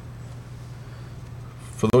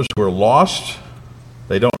 For those who are lost,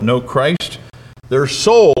 they don't know Christ, their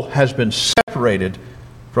soul has been separated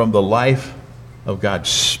from the life of God's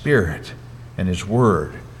Spirit and His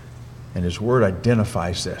Word. And His Word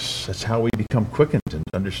identifies this. That's how we become quickened and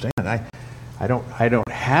understand. I don't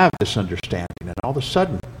have this understanding. And all of a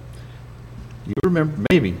sudden, you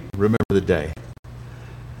maybe remember the day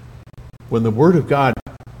when the Word of God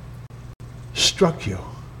struck you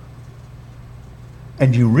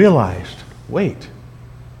and you realized, wait,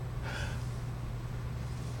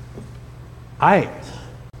 I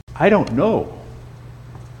don't know.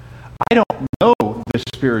 I don't know this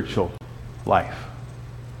spiritual life.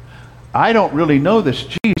 I don't really know this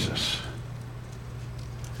Jesus.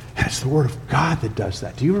 And it's the Word of God that does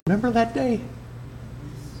that. Do you remember that day?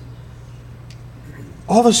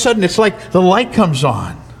 All of a sudden, it's like the light comes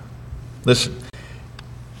on. Listen,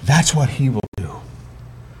 that's what He will do.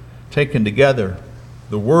 Taken together,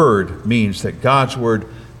 the Word means that God's Word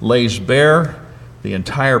lays bare the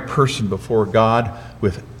entire person before God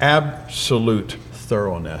with absolute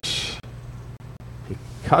thoroughness. He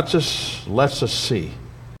cuts us, lets us see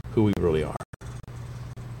who we really are.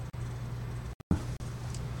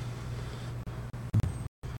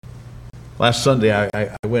 Last Sunday,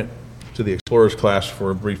 I went to the Explorers class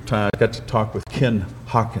for a brief time. I got to talk with Ken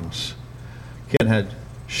Hawkins. Ken had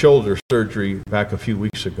shoulder surgery back a few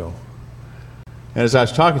weeks ago. And as I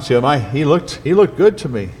was talking to him, he looked good to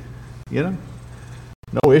me, you know.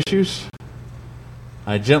 No issues.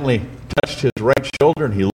 I gently touched his right shoulder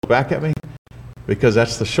and he looked back at me because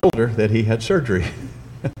that's the shoulder that he had surgery.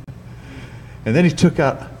 And then he took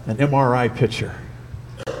out an MRI picture.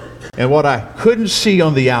 And what I couldn't see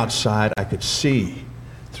on the outside, I could see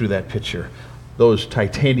through that picture. Those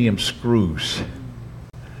titanium screws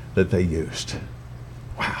that they used.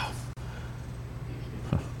 Wow.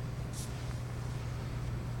 Huh.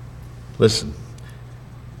 Listen.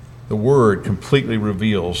 The Word completely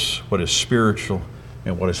reveals what is spiritual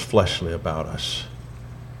and what is fleshly about us.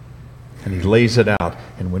 And He lays it out.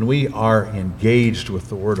 And when we are engaged with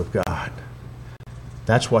the Word of God,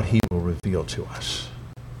 that's what He will reveal to us.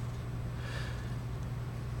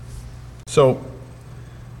 So,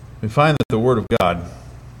 we find that the Word of God,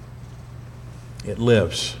 it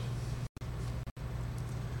lives.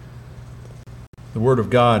 The Word of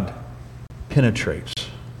God penetrates.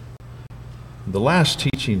 The last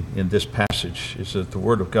teaching in this passage is that the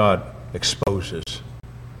Word of God exposes.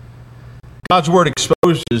 God's Word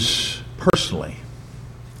exposes personally.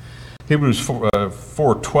 Hebrews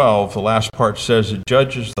 4:12, the last part says it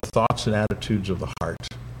judges the thoughts and attitudes of the heart.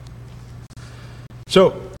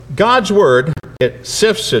 So God's Word, it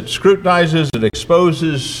sifts, it scrutinizes, it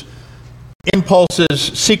exposes impulses,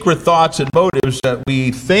 secret thoughts, and motives that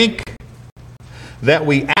we think, that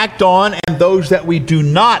we act on, and those that we do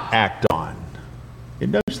not act on. It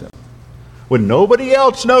knows them. When nobody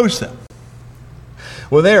else knows them.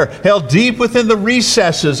 When they're held deep within the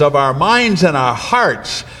recesses of our minds and our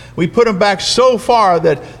hearts, we put them back so far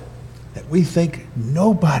that we think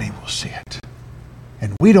nobody will see it.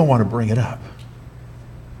 And we don't want to bring it up.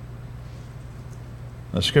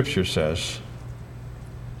 The Scripture says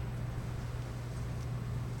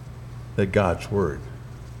that God's Word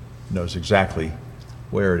knows exactly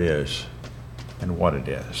where it is and what it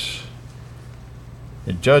is.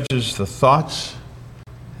 It judges the thoughts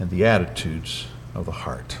and the attitudes of the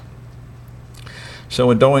heart. So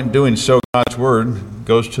in doing so, God's Word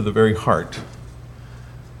goes to the very heart.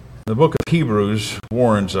 The book of Hebrews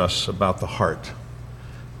warns us about the heart,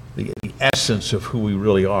 the essence of who we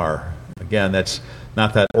really are. Again, that's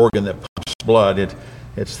not that organ that pumps blood.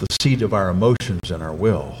 It's the seat of our emotions and our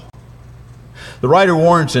will. The writer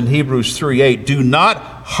warns in Hebrews 3:8, do not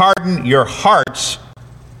harden your hearts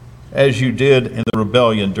as you did in the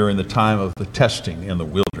rebellion during the time of the testing in the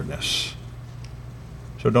wilderness.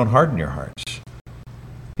 So don't harden your hearts.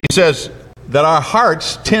 He says that our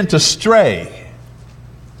hearts tend to stray.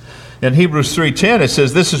 In Hebrews 3:10 it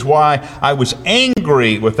says, this is why I was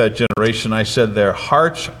angry with that generation. I said their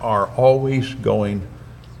hearts are always going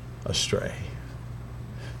astray.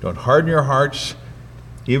 Don't harden your hearts,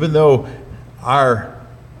 even though our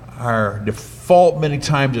default many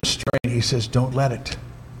times is straying. He says don't let it.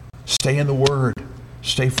 Stay in the Word.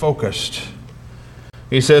 Stay focused.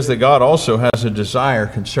 He says that God also has a desire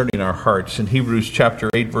concerning our hearts. In Hebrews chapter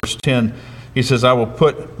 8, verse 10, he says, I will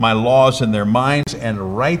put my laws in their minds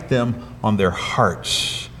and write them on their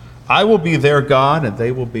hearts. I will be their God, and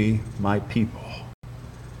they will be my people.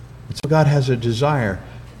 And so God has a desire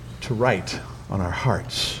to write on our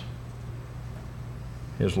hearts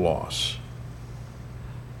His laws,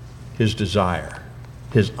 His desire,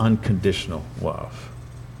 His unconditional love.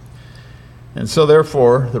 And so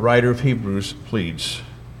therefore, the writer of Hebrews pleads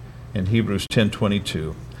in Hebrews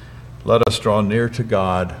 10:22, let us draw near to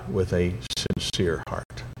God with a sincere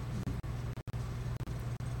heart.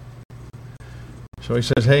 So he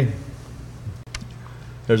says, hey,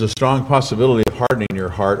 there's a strong possibility of hardening your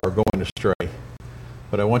heart or going astray.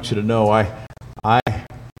 But I want you to know I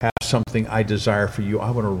have something I desire for you. I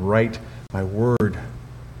want to write my word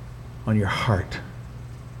on your heart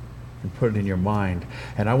and put it in your mind.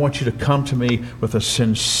 And I want you to come to me with a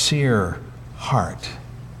sincere heart.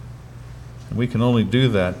 And we can only do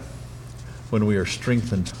that when we are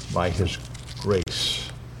strengthened by His grace.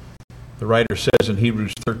 The writer says in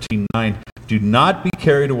Hebrews 13:9, do not be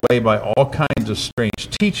carried away by all kinds of strange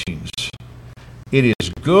teachings. It is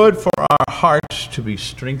good for our hearts to be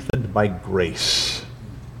strengthened by grace.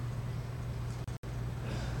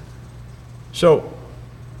 So,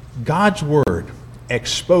 God's Word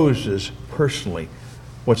exposes personally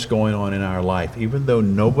what's going on in our life. Even though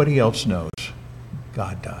nobody else knows,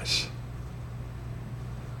 God does.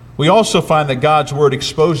 We also find that God's Word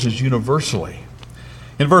exposes universally.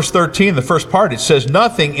 In verse 13, the first part, it says,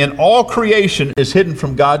 nothing in all creation is hidden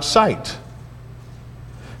from God's sight.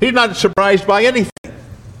 He's not surprised by anything.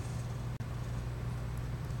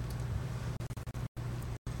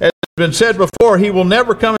 As has been said before, He will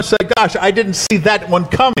never come and say, gosh, I didn't see that one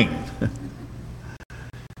coming.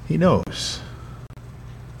 He knows.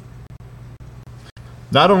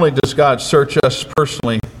 Not only does God search us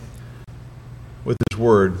personally with His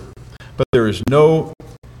Word, but there is no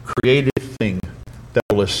created thing that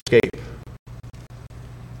will escape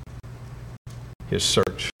His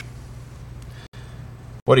search.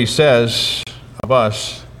 What He says of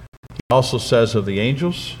us, He also says of the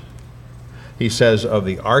angels. He says of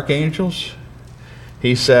the archangels.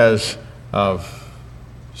 He says of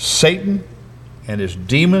Satan and his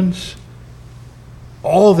demons.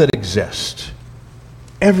 All that exists,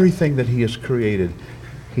 everything that He has created,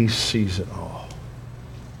 He sees it all.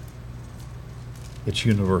 It's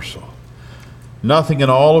universal. Nothing in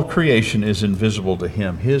all of creation is invisible to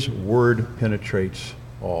Him. His Word penetrates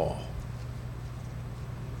all.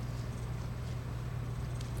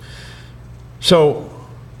 So,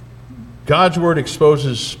 God's Word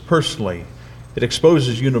exposes personally. It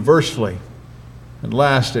exposes universally. And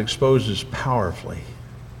last, it exposes powerfully.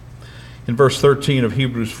 In verse 13 of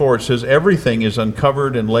Hebrews 4, it says, everything is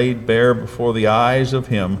uncovered and laid bare before the eyes of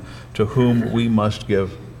Him to whom we must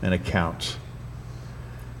give an account.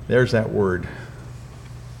 There's that word.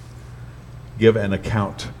 Give an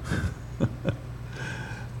account.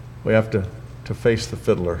 We have to face the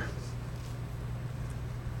fiddler.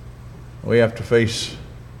 We have to face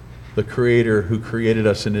the Creator who created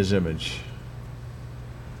us in His image.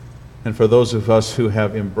 And for those of us who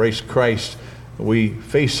have embraced Christ, we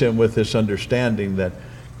face Him with this understanding that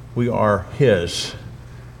we are His.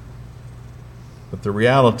 But the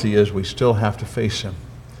reality is we still have to face Him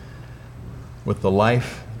with the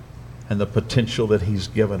life and the potential that He's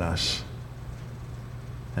given us.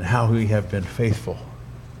 and how we have been faithful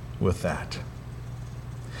with that.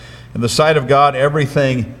 In the sight of God,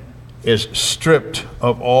 everything is stripped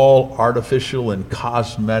of all artificial and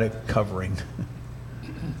cosmetic covering.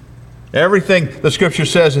 Everything, the Scripture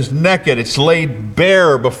says, is naked. It's laid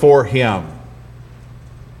bare before Him.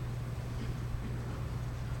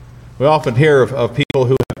 We often hear of people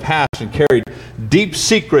who have passed and carried deep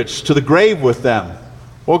secrets to the grave with them.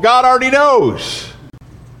 Well, God already knows.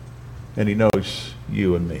 And He knows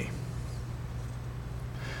you and me.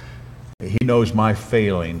 He knows my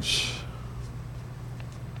failings.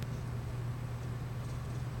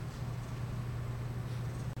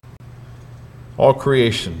 All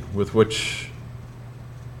creation with which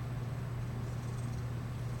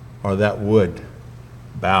or that would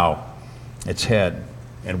bow its head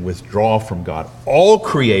and withdraw from God. All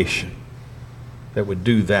creation that would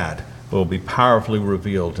do that will be powerfully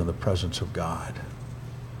revealed in the presence of God.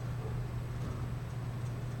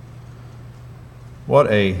 What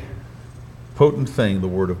a potent thing the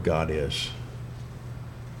Word of God is.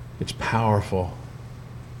 It's powerful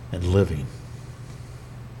and living.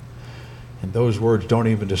 And those words don't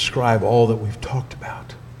even describe all that we've talked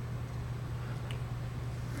about.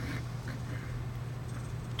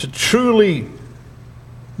 To truly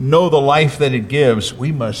know the life that it gives,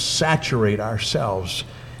 we must saturate ourselves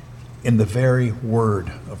in the very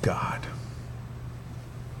Word of God.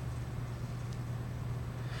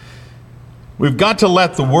 We've got to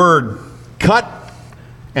let the Word cut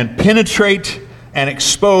and penetrate and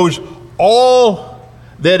expose all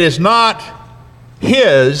that is not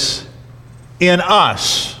His in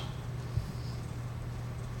us.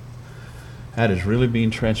 That is really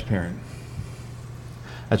being transparent.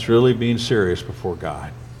 That's really being serious before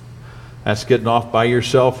God. That's getting off by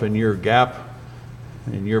yourself in your gap,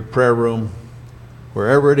 in your prayer room,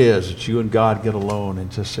 wherever it is that you and God get alone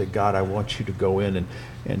and just say, God, I want you to go in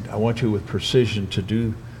and I want you with precision to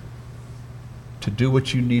do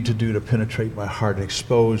what you need to do to penetrate my heart and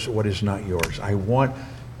expose what is not yours. I want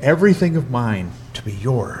everything of mine to be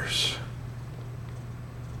yours.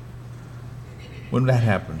 When that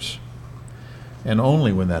happens, and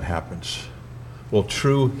only when that happens, will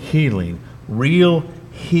true healing, real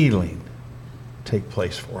healing, take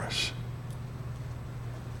place for us.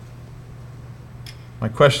 My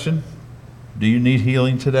question, do you need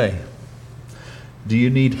healing today? Do you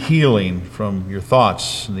need healing from your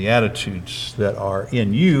thoughts and the attitudes that are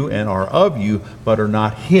in you and are of you, but are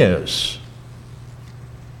not His?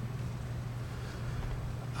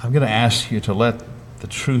 I'm going to ask you to let the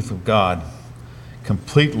truth of God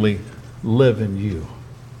completely live in you.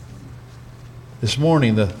 This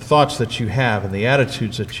morning, the thoughts that you have and the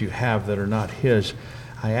attitudes that you have that are not His,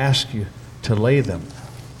 I ask you to lay them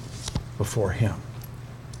before Him.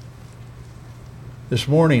 This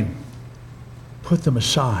morning, put them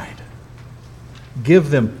aside.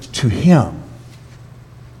 Give them to Him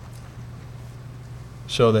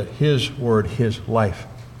so that His Word, His life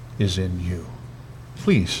is in you.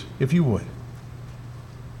 Please, if you would,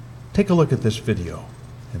 take a look at this video,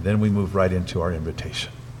 and then we move right into our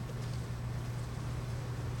invitation.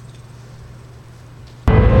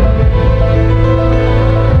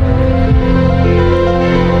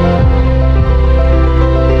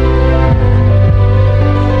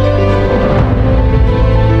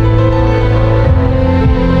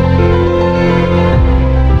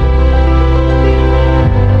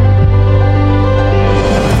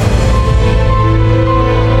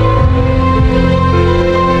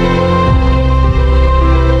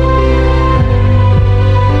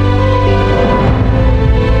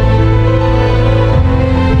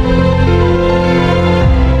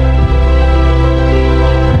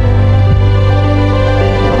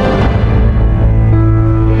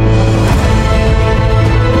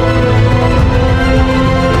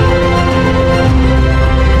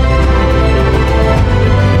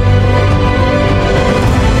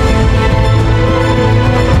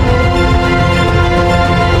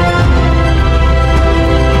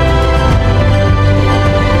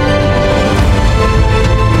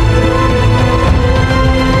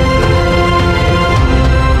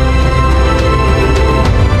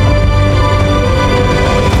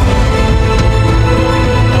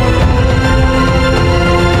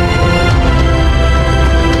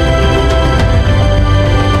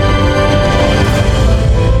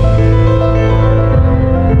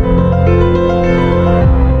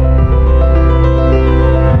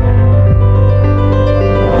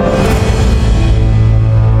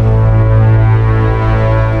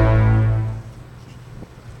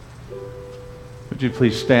 Would you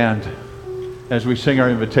please stand as we sing our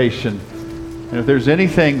invitation? And if there's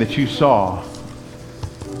anything that you saw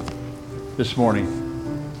this morning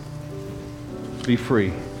be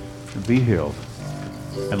free, and be healed,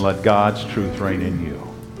 and let God's truth reign in you.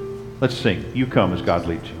 Let's sing. You come as God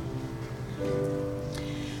leads you.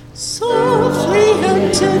 Softly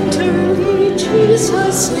and tenderly,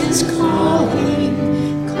 Jesus is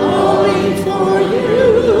calling, calling for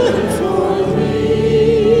you and for me.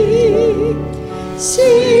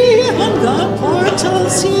 See, on the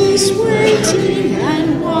portals he's waiting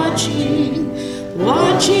and watching,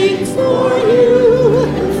 watching for you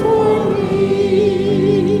and for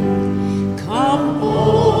me. Come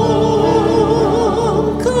home,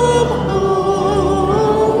 come home.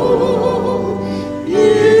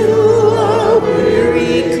 You are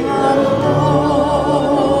weary, come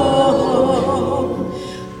home.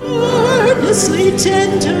 Earnestly,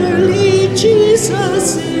 tenderly,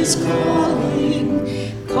 Jesus is calling,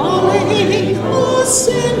 calling, oh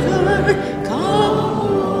sinner, come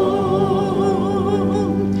home.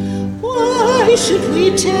 Why should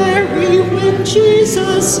we tarry when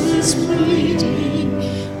Jesus is pleading,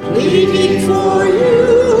 pleading for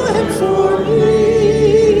you and for me?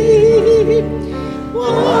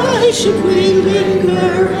 Why should we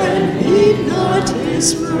linger and heed not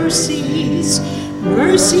his mercies,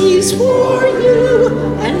 mercies for you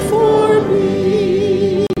and for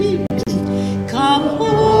me? Come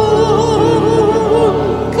home,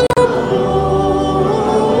 come home.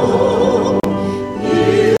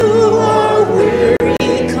 You are weary,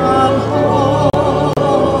 come home.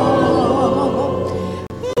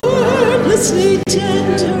 Earnestly,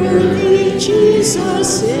 tenderly,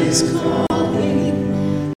 Jesus is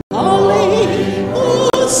calling, calling,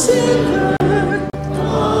 oh sinner,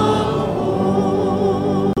 come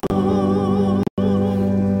home.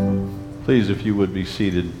 Please, if you would be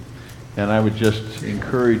seated. And I would just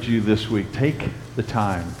encourage you this week, take the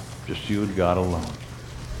time, just you and God alone.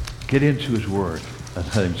 Get into his word and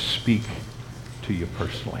let him speak to you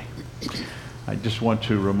personally. I just want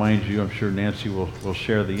to remind you, I'm sure Nancy will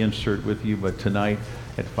share the insert with you, but tonight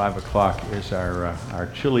at 5 o'clock is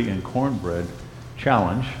our chili and cornbread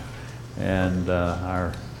challenge. And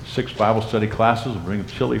our 6 Bible study classes will bring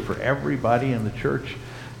chili for everybody in the church.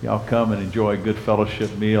 Y'all come and enjoy a good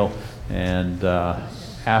fellowship meal. And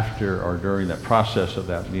after or during the process of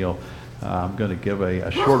that meal, I'm going to give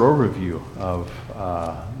a short overview of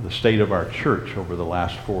the state of our church over the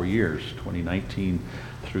last 4 years, 2019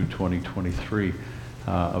 through 2023,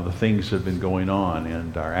 of the things that have been going on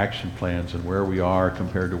and our action plans and where we are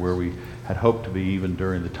compared to where we had hoped to be even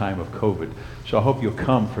during the time of COVID. So I hope you'll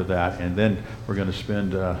come for that, and then we're going to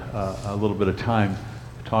spend a little bit of time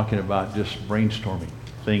talking about just brainstorming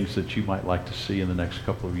things that you might like to see in the next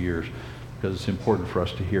couple of years, because it's important for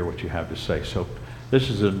us to hear what you have to say. So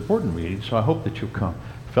this is an important meeting, so I hope that you'll come.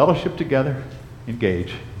 Fellowship together,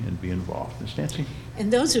 engage, and be involved. Ms. Nancy?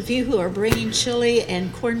 And those of you who are bringing chili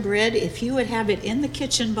and cornbread, if you would have it in the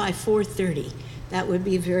kitchen by 4:30, that would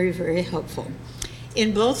be very, very helpful.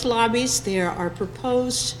 In both lobbies, there are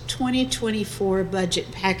proposed 2024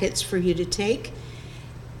 budget packets for you to take.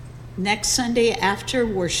 Next Sunday after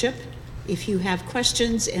worship, if you have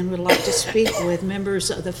questions and would like to speak with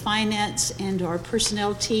members of the finance and our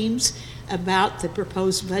personnel teams about the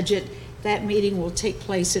proposed budget, that meeting will take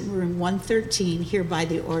place in room 113 here by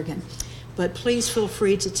the organ. But please feel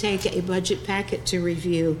free to take a budget packet to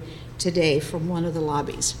review today from one of the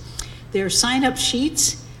lobbies. There are sign-up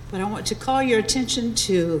sheets, but I want to call your attention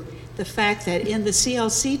to the fact that in the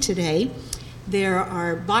CLC today, there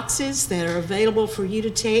are boxes that are available for you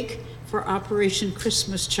to take for Operation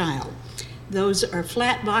Christmas Child. Those are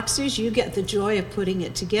flat boxes. You get the joy of putting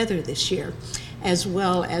it together this year, as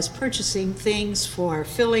well as purchasing things for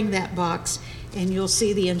filling that box. And you'll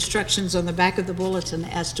see the instructions on the back of the bulletin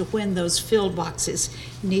as to when those filled boxes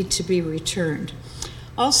need to be returned.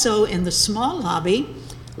 Also, in the small lobby,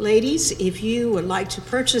 ladies, if you would like to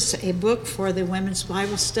purchase a book for the Women's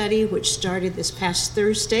Bible Study, which started this past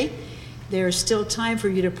Thursday, there is still time for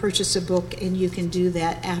you to purchase a book, and you can do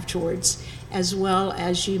that afterwards, as well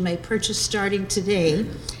as you may purchase starting today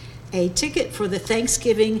a ticket for the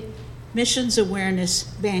Thanksgiving Missions Awareness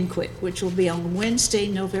Banquet, which will be on Wednesday,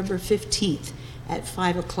 November 15th at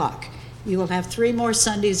 5 o'clock. You will have 3 more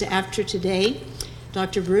Sundays after today.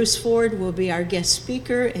 Dr. Bruce Ford will be our guest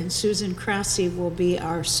speaker, and Susan Krause will be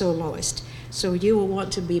our soloist. So you will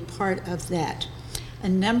want to be part of that. A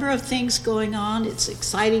number of things going on. It's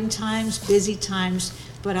exciting times, busy times,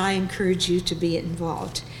 but I encourage you to be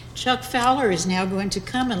involved. Chuck Fowler is now going to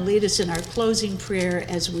come and lead us in our closing prayer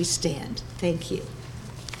as we stand. Thank you.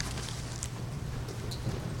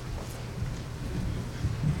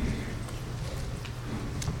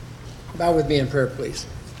 Bow with me in prayer, please.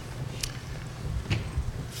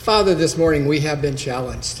 Father, this morning we have been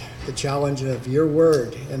challenged the challenge of your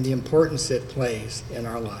word and the importance it plays in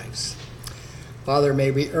our lives. Father,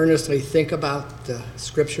 may we earnestly think about the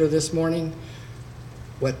scripture this morning,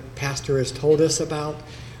 what Pastor has told us about.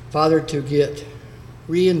 Father, to get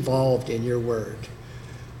re-involved in your word,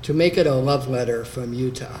 to make it a love letter from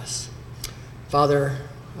you to us. Father,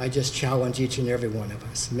 I just challenge each and every one of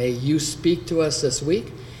us. May you speak to us this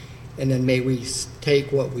week, and then may we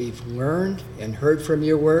take what we've learned and heard from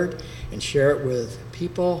your word and share it with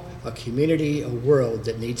people, a community, a world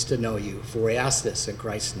that needs to know you. For we ask this in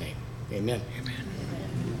Christ's name. Amen. Amen.